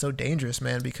age is so dangerous,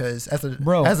 man, because as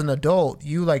an adult,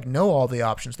 you like know all the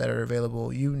options that are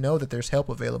available. You know that there's help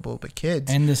available, but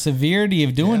kids and the severity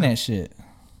of doing that shit.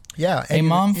 Yeah. A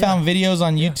mom found videos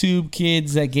on YouTube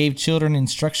Kids that gave children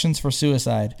instructions for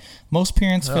suicide. Most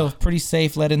parents feel pretty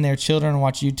safe letting their children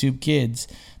watch YouTube Kids,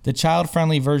 the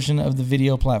child-friendly version of the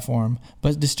video platform.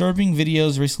 But disturbing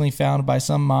videos recently found by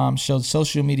some moms showed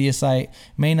social media site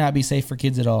may not be safe for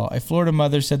kids at all. A Florida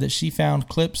mother said that she found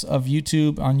clips of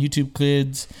YouTube on YouTube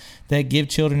Kids that give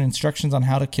children instructions on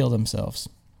how to kill themselves.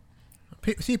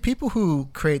 See, people who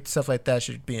create stuff like that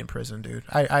should be in prison, dude.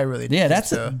 I really Yeah, think that's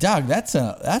so. dog.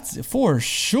 That's for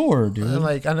sure, dude. And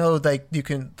like I know, like you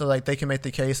can, like they can make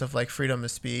the case of like freedom of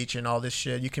speech and all this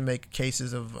shit. You can make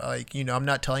cases of like, you know, I'm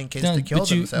not telling kids to kill but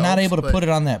you're themselves. not able to but, put it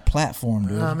on that platform,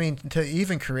 dude. I mean, to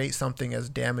even create something as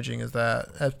damaging as that,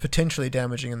 as potentially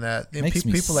damaging in that, Makes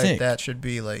me people like sick. that should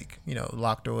be like, you know,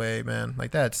 locked away, man. Like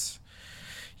that's,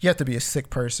 you have to be a sick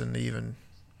person to even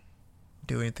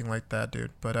do anything like that,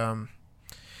 dude. But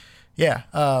yeah,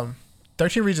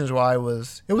 13 Reasons Why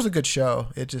was a good show.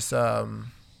 It just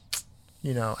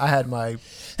you know, I had my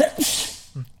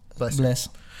Bless.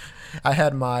 I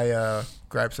had my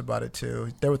gripes about it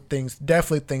too. There were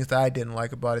definitely things that I didn't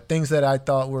like about it. Things that I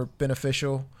thought were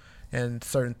beneficial, and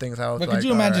certain things I was But like, could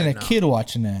you imagine "All right, a no." kid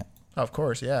watching that? Of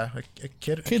course, yeah, a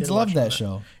kid. Kids love watching that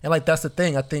show. and like that's the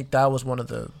thing. I think that was one of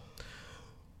the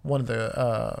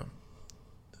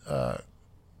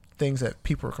things that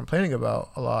people were complaining about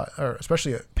a lot, or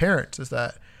especially parents, is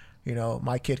that, you know,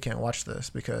 my kid can't watch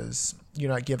this because you're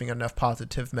not giving enough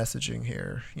positive messaging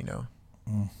here, you know.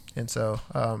 And so,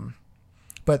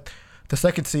 but the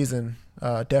second season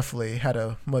definitely had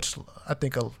a much, I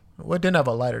think, it didn't have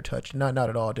a lighter touch. Not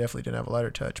at all. Definitely didn't have a lighter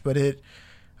touch, but it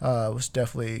was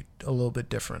definitely a little bit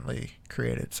differently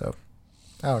created. So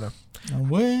I don't know.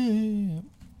 Away.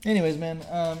 Anyways, man,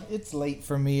 it's late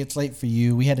for me. It's late for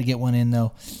you. We had to get one in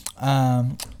though.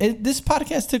 This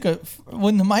podcast took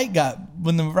when the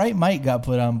right mic got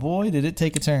put on. Boy, did it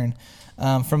take a turn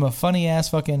from a funny ass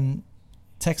fucking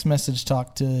text message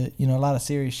talk to, you know, a lot of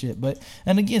serious shit. But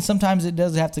and again, sometimes it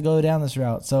does have to go down this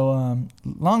route. So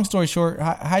long story short,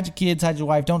 hide your kids, hide your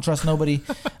wife. Don't trust nobody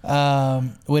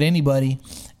with anybody.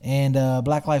 And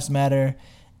Black Lives Matter.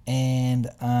 And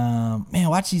man,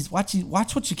 watch what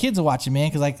your kids are watching, man,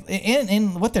 because like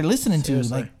and what they're listening Seriously.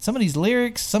 to, like some of these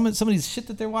lyrics, some of these shit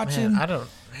that they're watching. Man, I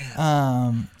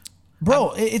don't.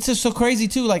 Bro, it's just so crazy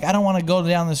too. Like I don't want to go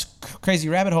down this crazy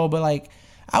rabbit hole, but like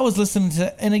I was listening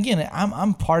to, and again,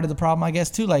 I'm part of the problem, I guess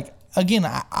too. Like again,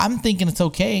 I'm thinking it's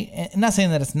okay, and not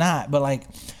saying that it's not, but like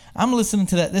I'm listening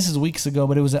to that. This is weeks ago,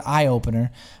 but it was an eye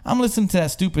opener. I'm listening to that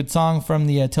stupid song from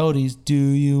the Toadies. Do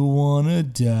you wanna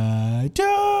die? Do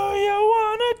you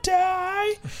wanna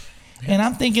die? And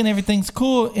I'm thinking everything's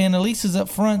cool, and Elise is up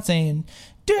front saying,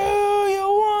 "Do you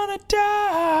wanna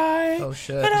die? Oh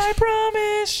shit! And I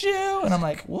promise you." And I'm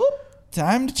like, "Whoop!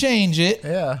 Time to change it."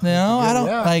 Yeah. No, I don't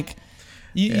Yeah. like.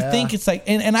 You think it's like,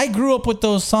 and I grew up with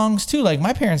those songs too. Like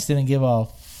my parents didn't give a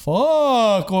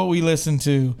fuck what we listened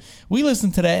to. We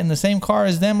listened to that in the same car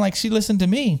as them, like she listened to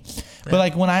me. But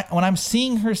like when I'm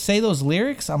seeing her say those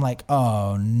lyrics, I'm like,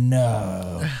 oh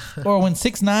no. Or when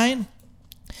 6ix9ine,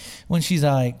 when she's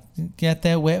like, got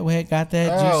that wet, got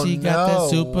that juicy, got that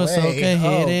super soaker,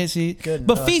 hit it. She,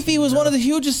 but Fifi was one of the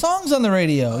hugest songs on the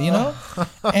radio, you know.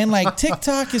 And like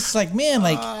TikTok is like, man,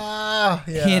 like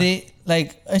hit it.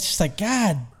 Like it's just like,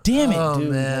 God damn it, dude.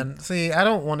 Oh man, see, I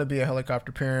don't want to be a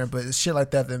helicopter parent, but it's shit like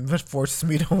that forces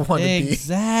me to want to be.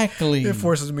 Exactly. It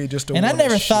forces me just to. And I want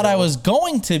never to thought I show. was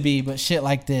going to be, but shit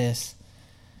like this.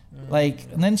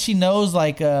 Like, and then she knows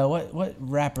like what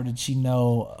rapper did she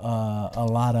know a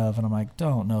lot of, and I'm like,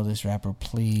 don't know this rapper,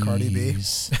 please. Cardi B.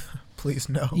 Please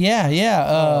no.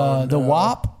 Yeah. The no.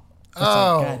 WAP. It's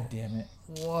Oh. like, God damn it.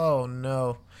 Whoa,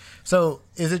 no. So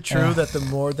is it true that the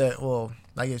more that, well,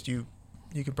 I guess you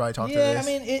could probably talk to Yeah, this. I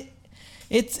mean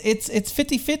it's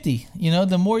 50-50. You know,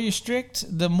 the more you're strict,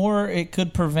 the more it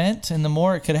could prevent, and the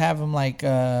more it could have them like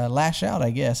lash out. I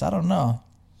guess I don't know.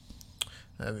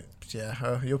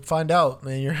 Yeah, you'll find out,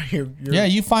 man. You're Yeah,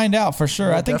 you find out for sure.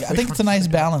 You'll I think definitely it's a nice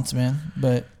balance, man.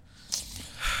 But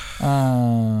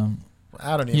I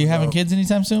don't even. you having know. kids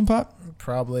anytime soon, Pop?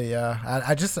 Probably, yeah.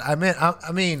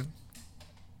 I mean,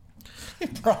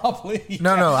 Probably.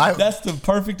 No, That's the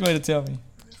perfect way to tell me.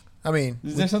 I mean,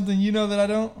 Is there something you know that I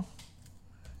don't?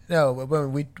 no, but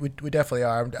we definitely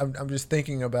are. I'm just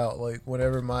thinking about like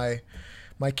whenever my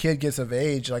kid gets of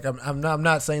age, like I'm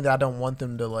not saying that I don't want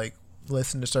them to like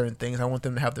listen to certain things. I want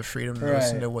them to have the freedom to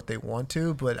listen Right. to what they want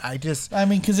to, but I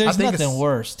mean, because there's think nothing it's-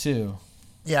 worse, too.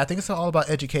 yeah, I think it's all about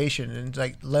education and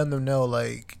like letting them know,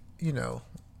 like, you know,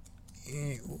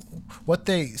 what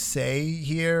they say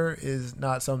here is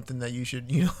not something that you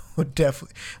should, you know,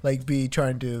 definitely like be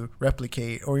trying to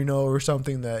replicate, or, you know, or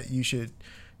something that you should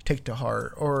take to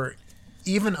heart, or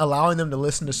even allowing them to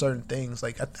listen to certain things.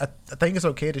 Like I think it's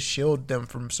okay to shield them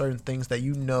from certain things that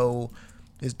you know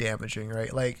is damaging,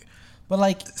 right? Like, But,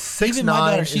 like, 6ix9ine even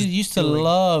my daughter, she is used to doing-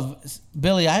 love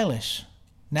Billie Eilish.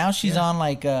 Now she's on,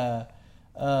 like,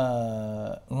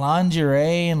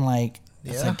 lingerie and, like,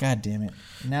 it's Yeah. like, God damn it.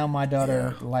 Now my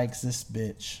daughter likes this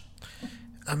bitch.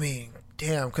 I mean,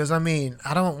 damn, because I mean,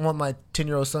 I don't want my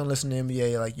 10-year-old son listening to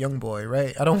NBA like YoungBoy,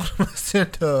 right? I don't want to listen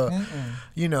to,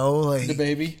 you know, like The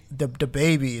Baby. the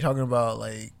baby talking about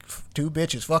like two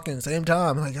bitches fucking at the same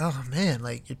time. I'm like, oh man,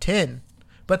 like you're 10,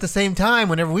 but at the same time,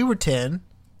 whenever we were 10,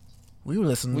 we were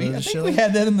listening to I this think show. we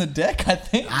had that in the deck.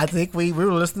 I think we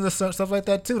were listening to stuff like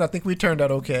that too, and I think we turned out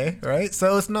okay, right?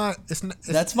 So it's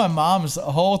that's my mom's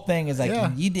whole thing. Is like, Yeah.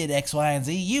 when you did X, Y, and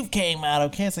Z, you came out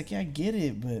okay. It's like, yeah, I get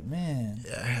it, but man,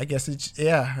 yeah, I guess it's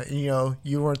you know,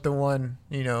 you weren't the one,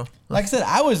 you know. like I said,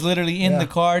 I was literally in Yeah. the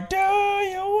car. Do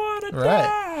you want to Right.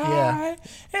 die? Yeah.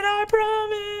 And I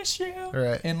promise you.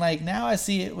 Right. And like now I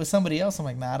see it with somebody else. I'm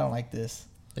like, nah, I don't like this.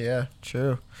 Yeah,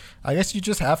 true. I guess you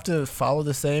just have to follow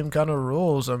the same kind of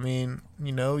rules. I mean,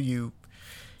 you know, you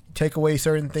take away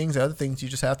certain things, other things you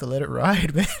just have to let it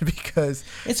ride, man, because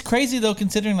It's crazy though,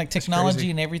 considering like crazy. technology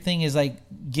and everything is like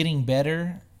getting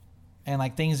better, and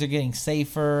like things are getting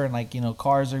safer, and like, you know,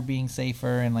 cars are being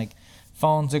safer, and like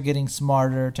phones are getting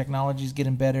smarter, technology's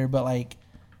getting better, but like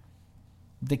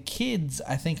the kids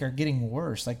I think are getting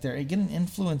worse. Like they're getting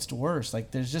influenced worse.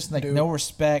 Like there's just like Dude. no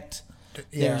respect.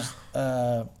 yeah.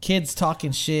 There's kids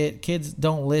talking shit. Kids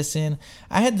don't listen.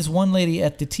 I had this one lady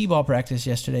at the t-ball practice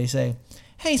yesterday say,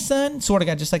 "Hey son," sort of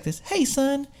got just like this. "Hey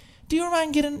son, do you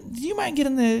mind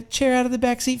getting the chair out of the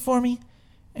back seat for me?"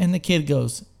 And the kid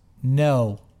goes,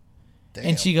 "No."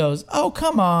 And she goes, "Oh,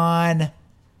 come on." And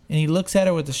he looks at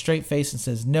her with a straight face and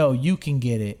says, "No, you can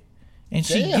get it." And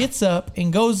she Damn. gets up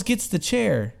and gets the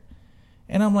chair.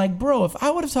 And I'm like, bro, if I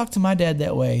would have talked to my dad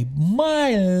that way,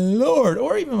 my Lord,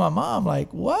 or even my mom,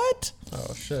 like, what?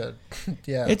 Oh shit.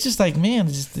 Yeah. It's just like, man,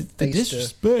 it's just the Face to-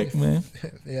 disrespect, man.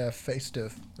 Yeah, fist to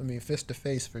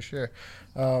face for sure.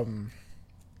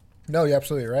 No, you're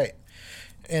absolutely right.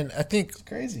 And I think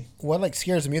Crazy. what like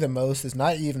scares me the most is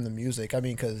not even the music. I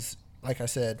mean, because like I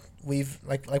said, we've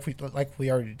like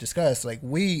we already discussed. Like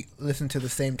we listen to the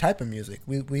same type of music.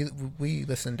 We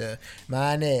listen to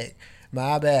My Neck,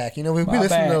 My Back. You know, we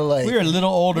listen to like we were a little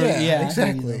older. Yeah,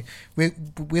 exactly. We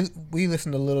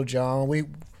listen to Little John.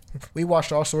 We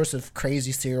watched all sorts of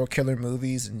crazy serial killer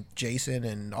movies and Jason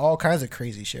and all kinds of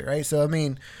crazy shit, right? So I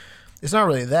mean, it's not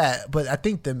really that, but I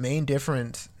think the main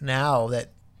difference now, that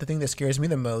the thing that scares me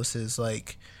the most is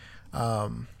like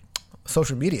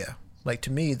social media. Like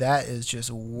to me, that is just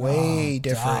way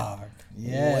different. Dog.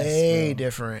 Yes,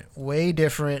 Way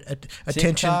different.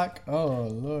 Attention. TikTok. Oh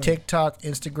Lord. TikTok,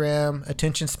 Instagram,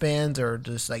 attention spans are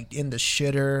just like in the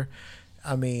shitter.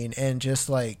 I mean, and just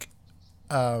like,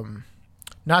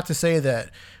 not to say that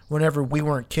whenever we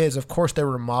weren't kids, of course there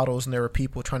were models and there were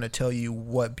people trying to tell you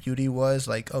what beauty was.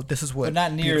 Like, oh, this is what. But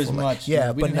not near as beautiful, much. yeah,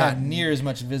 dude. We but didn't not have near as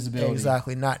much visibility.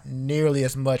 exactly, not nearly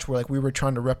as much. Where like we were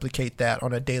trying to replicate that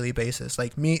on a daily basis.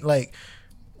 Like me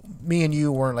and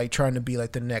you weren't like trying to be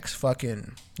like the next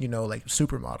fucking, you know, like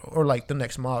supermodel or like the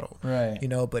next model, Right. You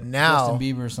know, but now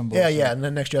Justin Bieber or some bullshit. yeah, and the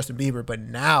next Justin Bieber. But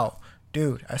now,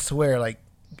 dude, I swear, like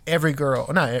every girl,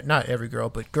 not every girl,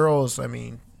 but girls, I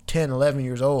mean, 10, 11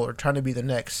 years old are trying to be the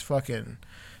next fucking,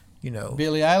 you know,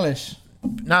 Billie Eilish.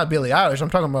 not Billie Eilish. I'm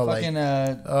talking about Fucking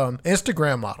like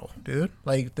Instagram model, dude.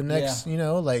 Like the next, Yeah. you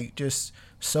know, like just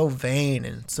so vain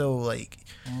and so like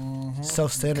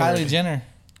self-centered. Kylie Jenner.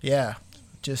 Yeah,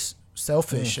 just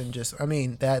selfish and just. I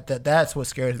mean that's what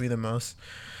scares me the most.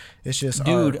 It's just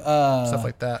Dude, art, stuff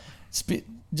like that.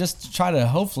 Just try to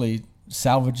hopefully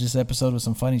salvage this episode with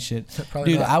some funny shit.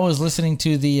 Probably Dude, not. I was listening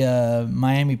to the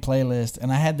Miami playlist,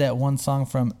 and I had that one song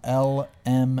from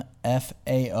LMFAO,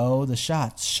 the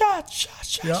shots.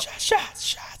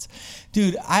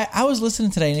 Dude, I was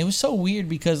listening today, and it was so weird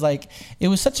because, like, it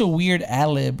was such a weird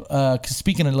ad-lib. Because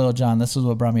speaking of Lil Jon, this is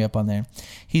what brought me up on there.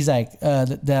 He's like,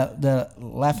 the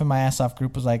Laughing My Ass Off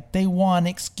group was like, they want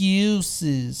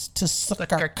excuses to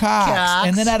suck our cocks.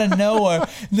 And then out of nowhere,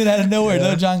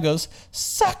 Lil Jon goes,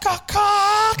 suck our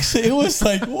cocks. It was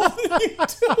like, what are you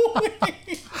doing?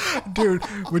 Dude,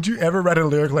 would you ever write a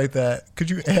lyric like that? Could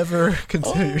you ever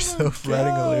consider yourself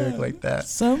writing a lyric like that?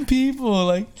 Some people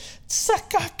like,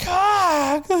 suck a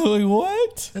cock. Like,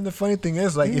 what? And the funny thing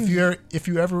is, like, if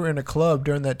you ever were in a club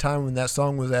during that time when that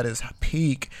song was at its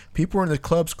peak, people were in the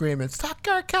club screaming, "Suck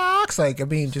our cocks!" Like, I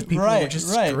mean, just people were just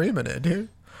screaming it, dude.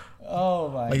 Oh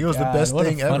my god! Like, it was the best what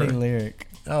thing a funny ever. lyric.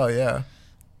 Oh yeah,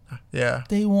 yeah.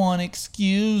 They want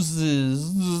excuses.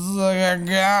 Suck our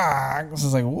cocks.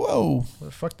 It's like, whoa. Where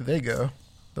the fuck did they go?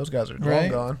 Those guys are long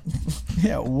Right? gone.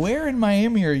 Yeah, where in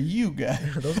Miami are you guys?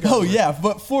 Those guys Oh were- yeah,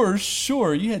 but for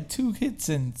sure, you had 2 hits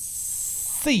and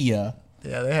see ya.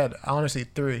 Yeah, they had honestly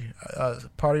 3.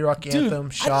 Party Rock Dude, Anthem, I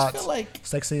just Shots, feel like-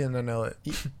 Sexy and I Know It.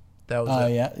 That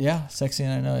was it. Yeah, Sexy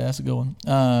and I Know. That's a good one.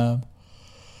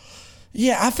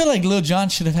 Yeah, I feel like Lil Jon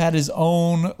should have had his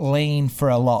own lane for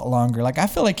a lot longer. Like, I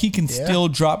feel like he can still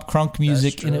drop crunk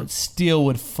music and it still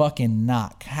would fucking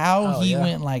knock. How he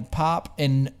went like pop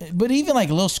but even like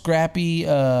Lil Scrappy,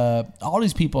 all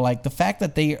these people, like the fact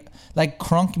that they like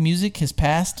crunk music has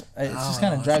passed, it just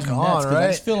kind of drives me nuts. Because I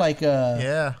just feel like,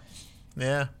 yeah,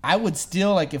 I would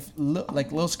still like if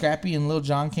like Lil Scrappy and Lil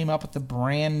Jon came up with a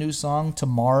brand new song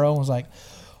tomorrow and was like,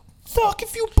 "Fuck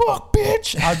if you buck,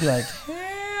 bitch," I'd be like,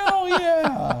 hell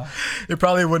yeah. It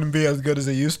probably wouldn't be as good as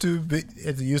it used to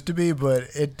be, but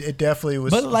it definitely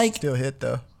was. But like, still hit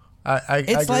though. I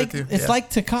agree with you. It's like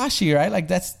Tekashi, right? Like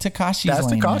that's Tekashi's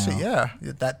lane Tekashi, now.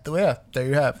 yeah. There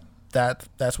you have that.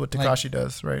 That's what Tekashi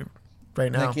does right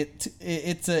now. Like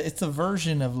it's a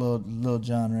version of Lil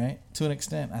Jon, right? To an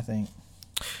extent, I think.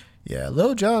 Yeah,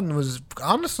 Lil Jon was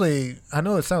honestly. I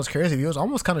know it sounds crazy. But he was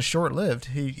almost kind of short lived.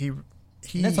 He.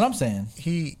 That's what I'm saying.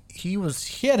 He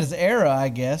had his era, I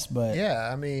guess, but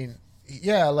yeah. I mean,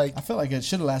 yeah. Like I feel like it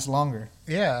should have lasted longer.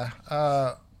 Yeah.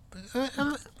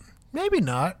 Maybe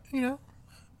not. You know.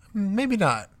 Maybe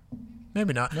not.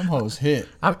 Them hoes hit.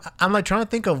 I'm like trying to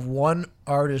think of one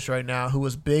artist right now who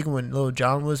was big when Lil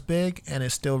Jon was big and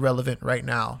is still relevant right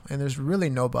now, and there's really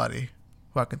nobody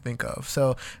who I can think of.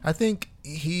 So I think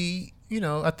he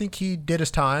did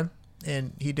his time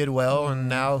and he did well, and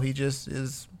now he just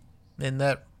is in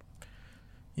that,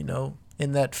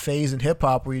 in that phase in hip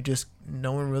hop where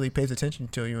no one really pays attention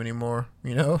to you anymore.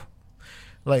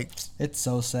 Like it's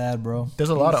so sad, bro. There's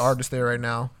a lot of artists there right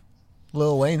now.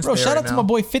 Lil Wayne's bro. there Shout right out to now. my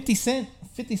boy 50 Cent.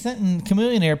 50 Cent and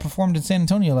Chameleon Air performed in San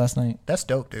Antonio last night. That's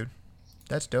dope, dude.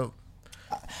 That's dope.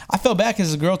 I felt bad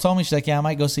because a girl told me, she's like, "Yeah, I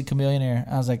might go see Chameleon Air."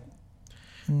 I was like,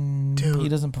 dude, he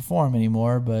doesn't perform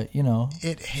anymore, but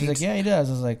she's like, "Yeah, he does."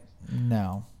 I was like,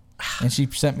 "No." And she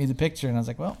sent me the picture, and I was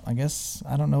like, "Well, I guess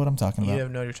I don't know what I'm talking about." You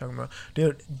don't know what you're talking about,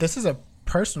 dude. This is a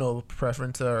personal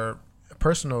preference or a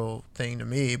personal thing to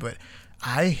me, but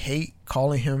I hate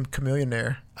calling him Chameleon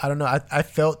Air. I don't know. I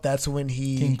felt that's when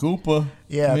he King Koopa.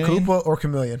 Yeah, Chameleon? Koopa or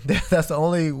Chameleon. That's the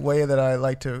only way that I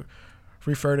like to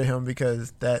refer to him,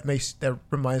 because that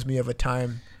reminds me of a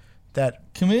time that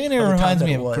Chameleon Air reminds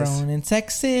me of grown and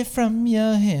sexy from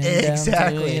your head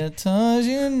down to your toes.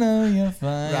 You know you're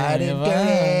fine. Riding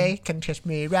dirty, can touch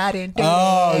me riding dirty.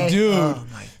 Oh, dude. Oh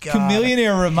my god. Chameleon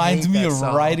Air reminds me of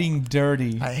song. Riding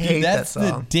Dirty. I hate that's that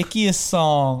song. the dickiest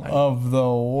song of the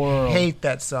world. I hate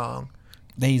that song.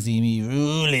 They see me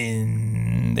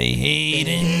ruling. They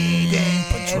hating,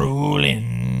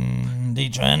 patrolling. They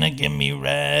trying to get me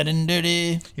riding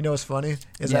dirty. You know what's funny?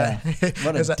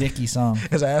 What a dicky song.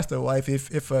 As I asked the wife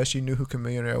if she knew who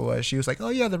Chameleon Air was, she was like, "Oh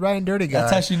yeah, the Riding Dirty guy."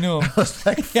 That's how she knew him. I was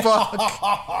like, "Fuck!"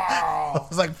 I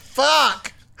was like,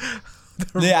 "Fuck!"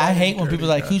 Yeah, I hate when people are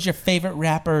like, "Who's your favorite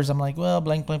rappers?" I'm like, "Well,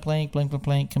 blank, blank, blank, blank, blank,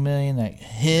 blank, Chameleon." Like,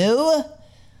 who?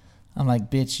 I'm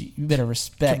like, bitch, you better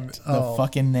respect the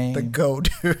fucking name. The GOAT,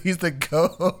 dude. He's the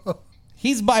GOAT.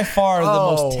 He's by far the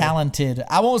most talented.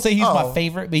 I won't say he's my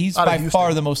favorite, but he's by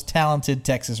far the most talented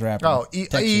Texas rapper. Oh,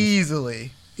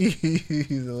 easily. And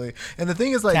the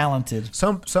thing is, like, talented.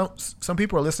 Some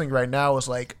people are listening right now is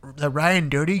like, the Riding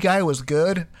Dirty guy was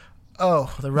good.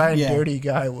 Oh, the Riding Dirty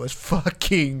guy was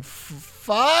fucking fire.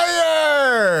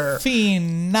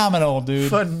 Phenomenal, dude.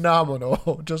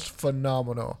 Phenomenal. Just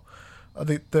phenomenal.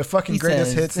 The fucking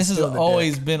greatest hits. This has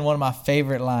always been one of my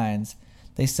favorite lines.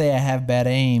 They say I have bad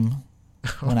aim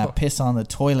when I piss on the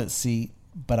toilet seat,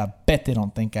 but I bet they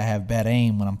don't think I have bad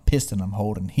aim when I'm pissed and I'm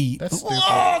holding heat. That's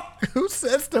stupid. Who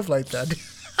said stuff like that?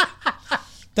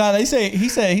 Nah, he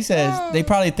says they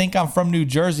probably think I'm from New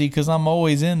Jersey because I'm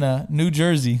always in New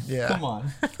Jersey. Yeah. Come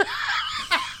on.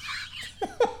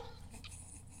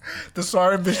 The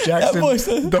Sorry Miss Jackson,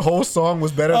 said, the whole song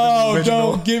was better than the original.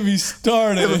 Oh, don't get me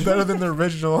started. It was better than the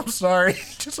original. I'm sorry.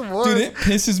 Just one. Dude, it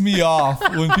pisses me off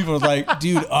when people are like,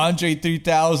 dude, Andre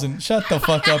 3000. Shut the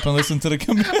fuck up and listen to the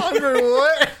Chameleon. Andre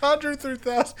what? Andre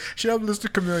 3000. Shut up and listen to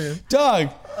Chameleon. Doug.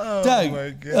 Oh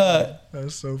my god.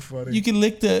 That's so funny. You can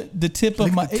lick the tip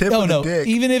of my dick.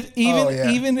 Even if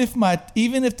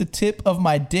the tip of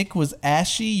my dick was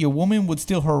ashy, your woman would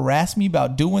still harass me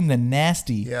about doing the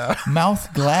nasty. Yeah.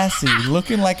 Mouth glassy,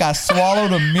 looking like I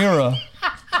swallowed a mirror.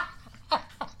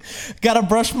 Gotta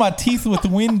brush my teeth with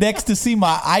Windex to see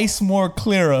my ice more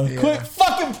clearer. Yeah. Quit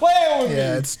fucking playing with me.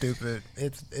 Yeah, it's stupid.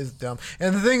 It's dumb.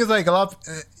 And the thing is, like,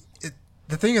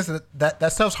 the thing is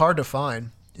that stuff's hard to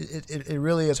find. It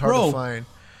really is hard to find.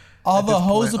 All the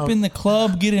hoes up in the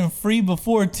club getting free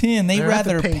before 10. They'd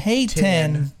rather pay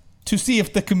 10 to see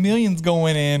if the Chameleon's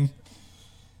going in.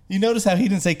 You notice how he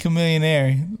didn't say Chameleon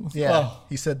Air. Yeah,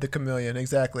 He said the Chameleon,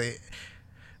 exactly.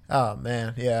 Oh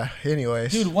man, yeah.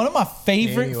 Anyways, Dude, one of my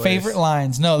favorite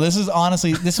lines. No, this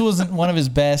wasn't one of his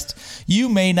best. You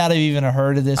may not have even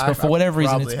heard of this, but for whatever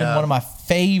reason, it's been one of my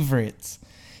favorites.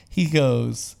 He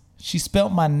goes, "She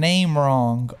spelt my name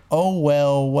wrong. Oh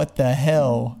well, what the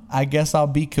hell? I guess I'll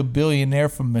be a billionaire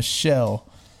from Michelle."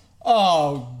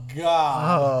 Oh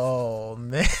God. Oh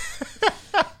man.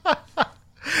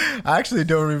 I actually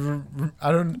don't even.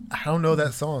 I don't know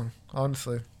that song,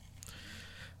 honestly.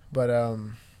 But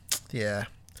yeah.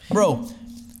 Bro,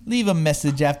 leave a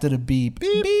message after the beep.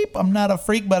 Beep. Beep. I'm not a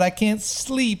freak, but I can't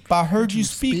sleep. I heard you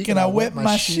speak and I wet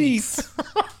my sheets.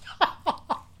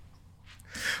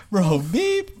 Bro,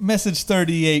 beep. Message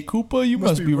 38. Cooper, you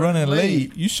must be running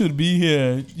late. You should be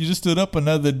here. You just stood up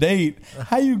another date.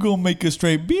 How you gonna make a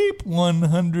straight beep?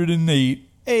 108.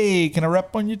 Hey, can I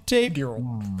rap on your tape?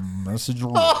 Message.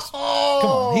 Come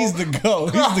on, he's the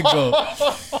GOAT. He's the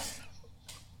GOAT.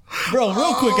 Bro,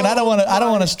 real quick, and I don't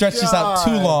want to stretch this out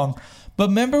too long. But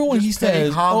remember when he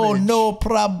says, "Oh no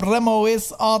problemo,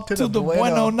 it's all to the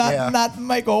bueno, not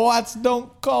megawatts.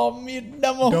 Don't call me a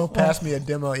demo. Don't pass me a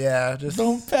demo." Yeah, just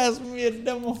don't pass me a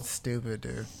demo. Stupid,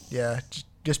 dude. Yeah,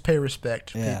 just pay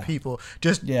respect to people.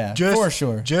 Just for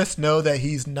sure. Just know that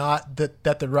he's not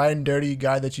that the riding dirty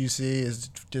guy that you see is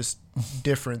just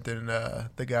different than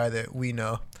the guy that we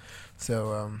know.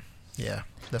 So yeah.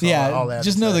 That's all I have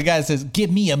just to know say. the guy that says, "Give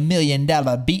me $1 million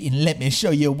beat and let me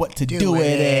show you what to do with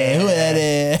it." Who that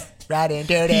is? Riding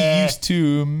dirty. He used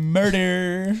to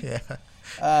murder. Yeah.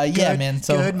 Man.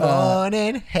 So good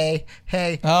morning. Hey.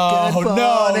 Oh good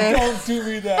no! morning. Don't do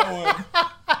me that one.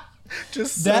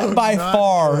 Just that so by not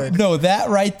far. good. No, that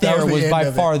right there was was the by end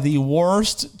of far it. the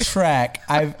worst track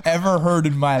I've ever heard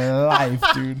in my life,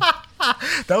 dude.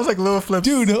 That was like Lil Flip's.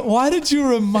 Dude, why did you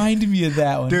remind me of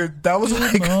that one? Dude, that was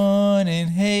Good like. morning,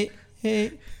 hey,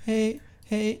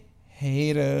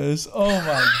 haters. Oh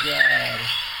my God.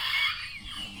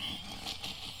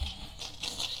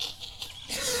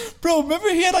 Bro, remember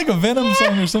he had like a Venom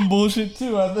song or some bullshit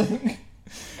too, I think.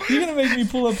 You're gonna make me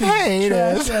pull up his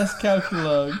trash ass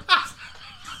calculog.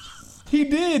 He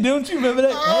did, don't you remember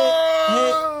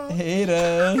that? Hey,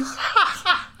 haters.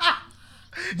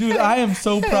 Dude, I am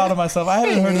so proud of myself. I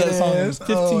haven't heard that song in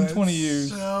 15, 20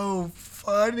 years. So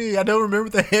funny. I don't remember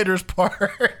the haters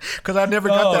part because I never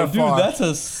got that dude, far. That's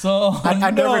a song. I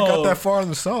never got that far in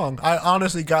the song. I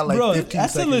honestly got like 15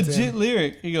 that's seconds a legit in.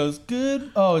 lyric. He goes,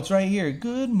 "Good." Oh, it's right here.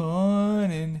 Good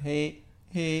morning,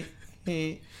 haters.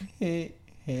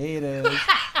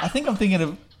 I think I'm thinking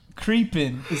of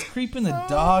Creepin'. Is Creepin' the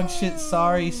dog shit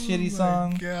shitty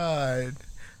song? God.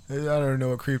 I don't know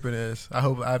what creeping is.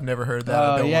 I've never heard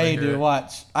that. Oh, yeah, you do.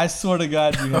 Watch. I swear to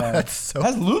God you have. That's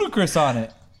Ludacris on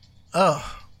it.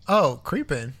 Oh,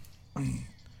 creeping. We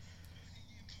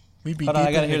be deep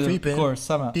I gotta in hear the the creeping. chorus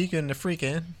somehow. Deep in the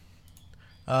freaking.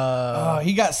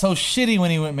 He got so shitty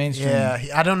when he went mainstream. Yeah,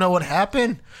 I don't know what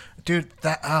happened. Dude,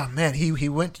 man, he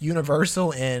went to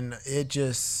Universal and it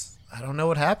just, I don't know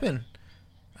what happened.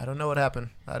 I don't know what happened.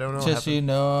 Just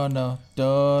no,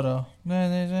 do.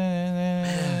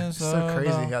 Man, it's so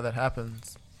crazy how that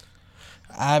happens.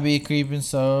 I be creeping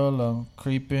solo,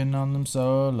 creeping on them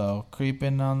solo,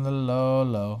 creeping on the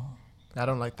low. I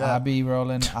don't like that. I be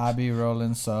rolling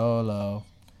solo.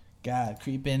 God,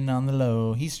 creeping on the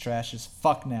low. He's trash as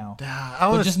fuck now.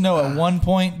 But just know at one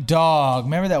point, dog.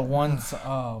 Remember that one?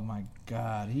 Oh my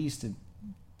God, he used to.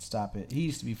 Stop it. He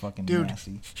used to be fucking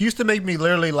nasty. He used to make me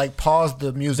literally like pause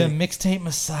the music. The mixtape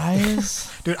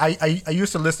messiahs. Dude, I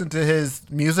used to listen to his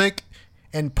music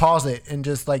and pause it and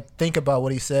just like think about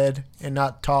what he said and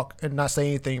not talk and not say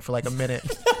anything for like a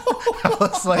minute. I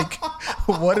was like,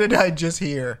 what did I just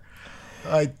hear?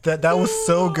 Like that was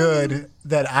so good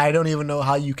that I don't even know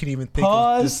how you can even think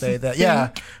to say that.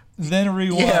 Yeah. Then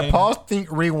rewind. Yeah, pause,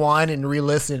 think, rewind, and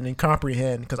re-listen and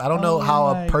comprehend. Because I don't know how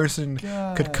a person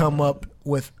could come up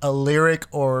with a lyric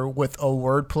or with a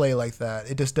wordplay like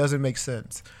that. It just doesn't make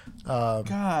sense.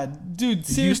 God, dude,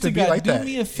 seriously, it used to be like do that.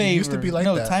 me a favor. It used to be like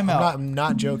that. Time out. I'm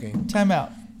not joking. Time out.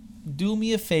 Do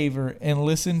me a favor and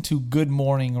listen to "Good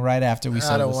Morning" right after we set this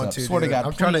up. I don't want to. Swear to God,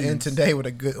 I'm trying to end today with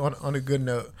on a good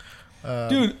note.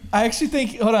 Dude, I actually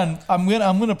think. Hold on, I'm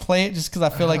gonna play it just because I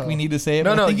feel like we need to say it.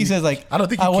 No, but I think he says like, I don't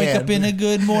think I you wake can. up in a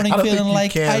good morning I don't think feeling you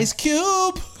like can. Ice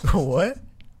Cube. What?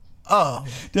 Oh,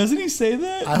 Doesn't he say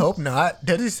that? I hope not.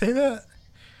 Did he say that?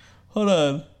 Hold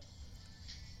on.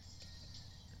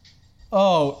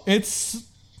 Oh, it's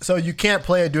So you can't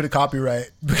play it due to copyright.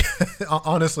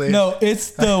 Honestly. no,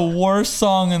 it's the worst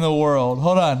song in the world.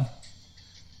 Hold on.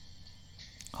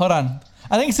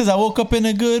 I think it says I woke up in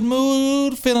a good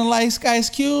mood, feeling like Ice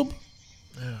Cube.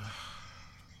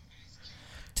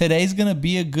 Today's gonna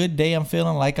be a good day. I'm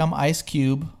feeling like I'm Ice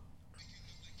Cube.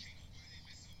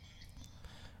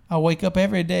 I wake up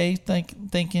every day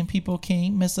thinking people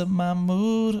can't mess up my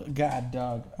mood. God,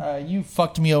 dog. You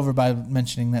fucked me over by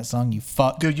mentioning that song. You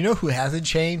fuck. Dude, you know who hasn't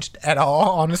changed at all,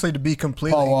 honestly, to be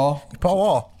completely... Paul Wall. Paul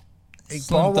Wall. Hey,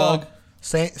 Slim Paul Thug. Wall.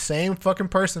 Same fucking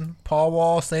person. Paul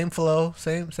Wall, same flow,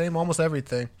 same almost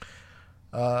everything.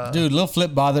 Dude, Lil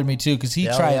Flip bothered me too because he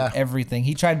tried everything.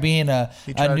 He tried being a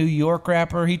New York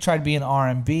rapper. He tried being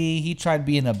R&B. He tried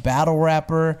being a battle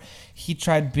rapper. He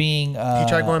tried being he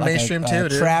tried going like mainstream a too,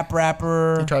 dude. Trap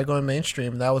rapper. He tried going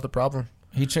mainstream. That was the problem.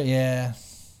 Yeah.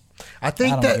 I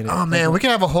think we can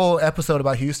have a whole episode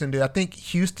about Houston, dude. I think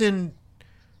Houston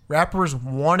rappers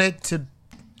wanted to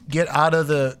get out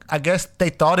of I guess they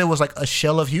thought it was like a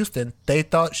shell of Houston. They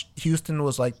thought Houston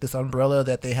was like this umbrella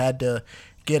that they had to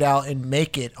get out and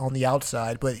make it on the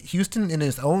outside. But Houston on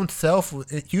his own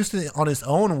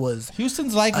was...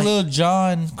 Houston's like Lil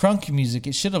Jon crunk music.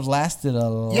 It should have lasted a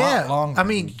lot longer. I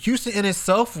mean, Houston in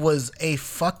itself was a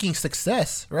fucking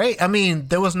success, right? I mean,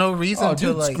 there was no reason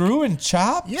to like... Screw and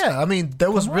Chop? Yeah, I mean, there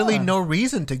was really no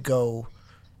reason to go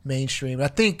mainstream. I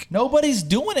think... Nobody's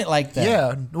doing it like that.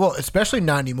 Yeah, well, especially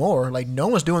not anymore. Like, no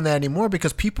one's doing that anymore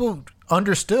because people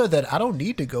understood that I don't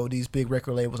need to go these big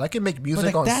record labels. I can make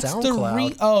music on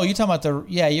SoundCloud. You're talking about the...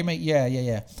 Yeah,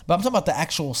 But I'm talking about the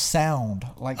actual sound.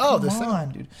 Like, come on,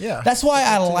 dude. Yeah. That's why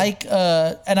I like...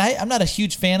 and I'm not a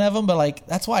huge fan of him, but like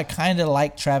that's why I kind of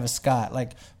like Travis Scott.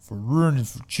 Like, for running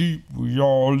for cheap, we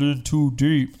all in too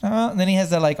deep. And then he has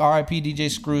that like R.I.P. DJ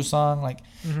Screw song. Like,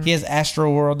 he has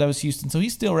Astro World, that was Houston. So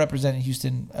he's still representing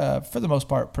Houston for the most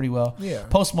part pretty well. Yeah.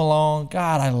 Post Malone,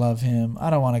 God, I love him. I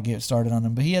don't want to get started on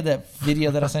him, but he had that video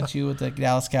that I sent you with the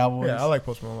Dallas Cowboys. Yeah, I like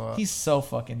Post Malone a lot. He's so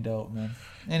fucking dope, man.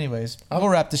 Anyways, we'll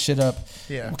wrap this shit up.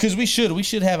 Yeah. Because we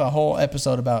should have a whole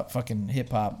episode about fucking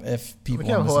hip hop if people. We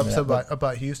can have a whole episode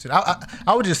about Houston.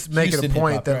 I would just make it a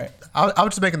point that I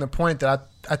was just making the point that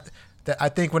I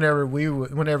think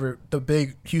whenever the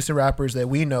big Houston rappers that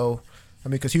we know, I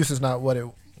mean, because Houston's not what it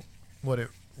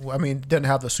doesn't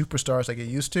have the superstars like it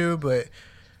used to, but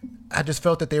I just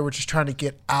felt that they were just trying to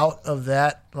get out of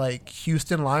that like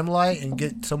Houston limelight and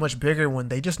get so much bigger when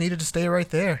they just needed to stay right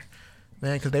there,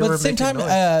 man. Because they were. But at the same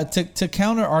time, to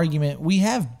counter argument, we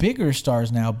have bigger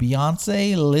stars now: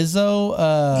 Beyonce, Lizzo.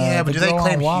 Yeah, but do they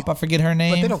claim WAP? I forget her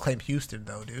name. But they don't claim Houston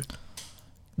though, dude.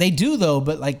 They do though,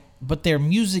 but their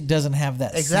music doesn't have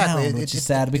that sound, which is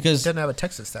sad because it doesn't have a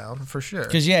Texas sound for sure.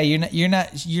 Because you're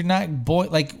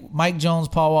not like Mike Jones,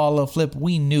 Paul Wall, Lil Flip.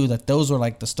 We knew that those were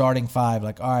like the starting five.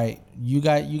 Like, all right, you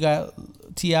got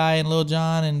T.I. and Lil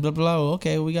Jon and blah blah.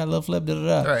 Okay, we got Lil Flip. Da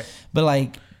da da. Right. But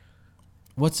like,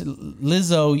 what's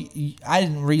Lizzo? I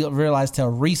didn't realize till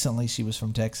recently she was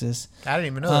from Texas. I didn't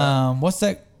even know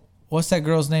that. What's that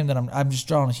girl's name that I'm just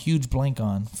drawing a huge blank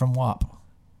on from WAP?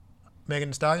 Megan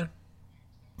Thee Stallion.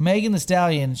 Megan Thee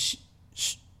Stallion,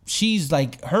 she's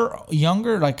like her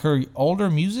younger, like her older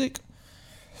music,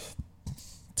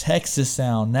 Texas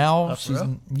sound. Now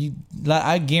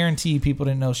I guarantee people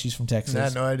didn't know she's from Texas. I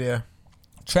had no idea.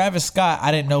 Travis Scott,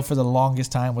 I didn't know for the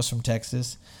longest time was from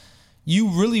Texas. You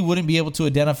really wouldn't be able to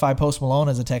identify Post Malone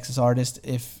as a Texas artist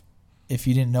if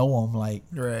you didn't know him. Like,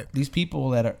 right. These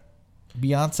people that are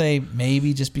Beyonce,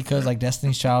 maybe just because like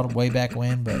Destiny's Child way back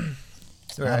when, but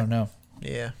I don't know.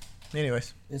 Yeah.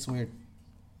 Anyways, it's weird.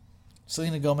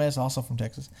 Selena Gomez also from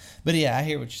Texas, but yeah, I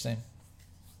hear what you're saying.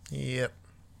 Yep.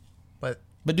 But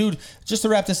dude, just to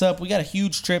wrap this up, we got a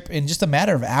huge trip in just a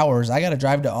matter of hours. I got to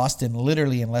drive to Austin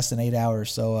literally in less than 8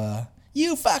 hours. So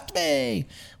you fucked me.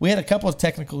 We had a couple of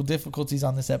technical difficulties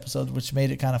on this episode, which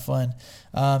made it kind of fun.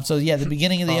 So yeah, the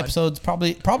beginning of the episode's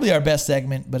probably our best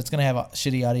segment, but it's gonna have a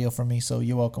shitty audio from me. So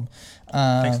you're welcome.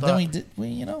 Thanks a lot.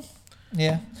 Then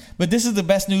yeah. But this is the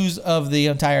best news of the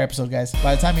entire episode, guys.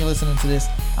 By the time you're listening to this,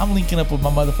 I'm linking up with my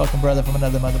motherfucking brother from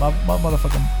another mother, my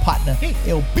motherfucking partner,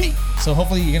 LB. So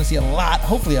hopefully you're going to see a lot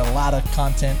of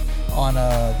content on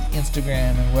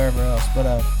Instagram and wherever else. But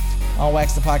on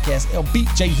Wax the Podcast,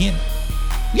 LB J Hen.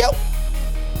 Yo!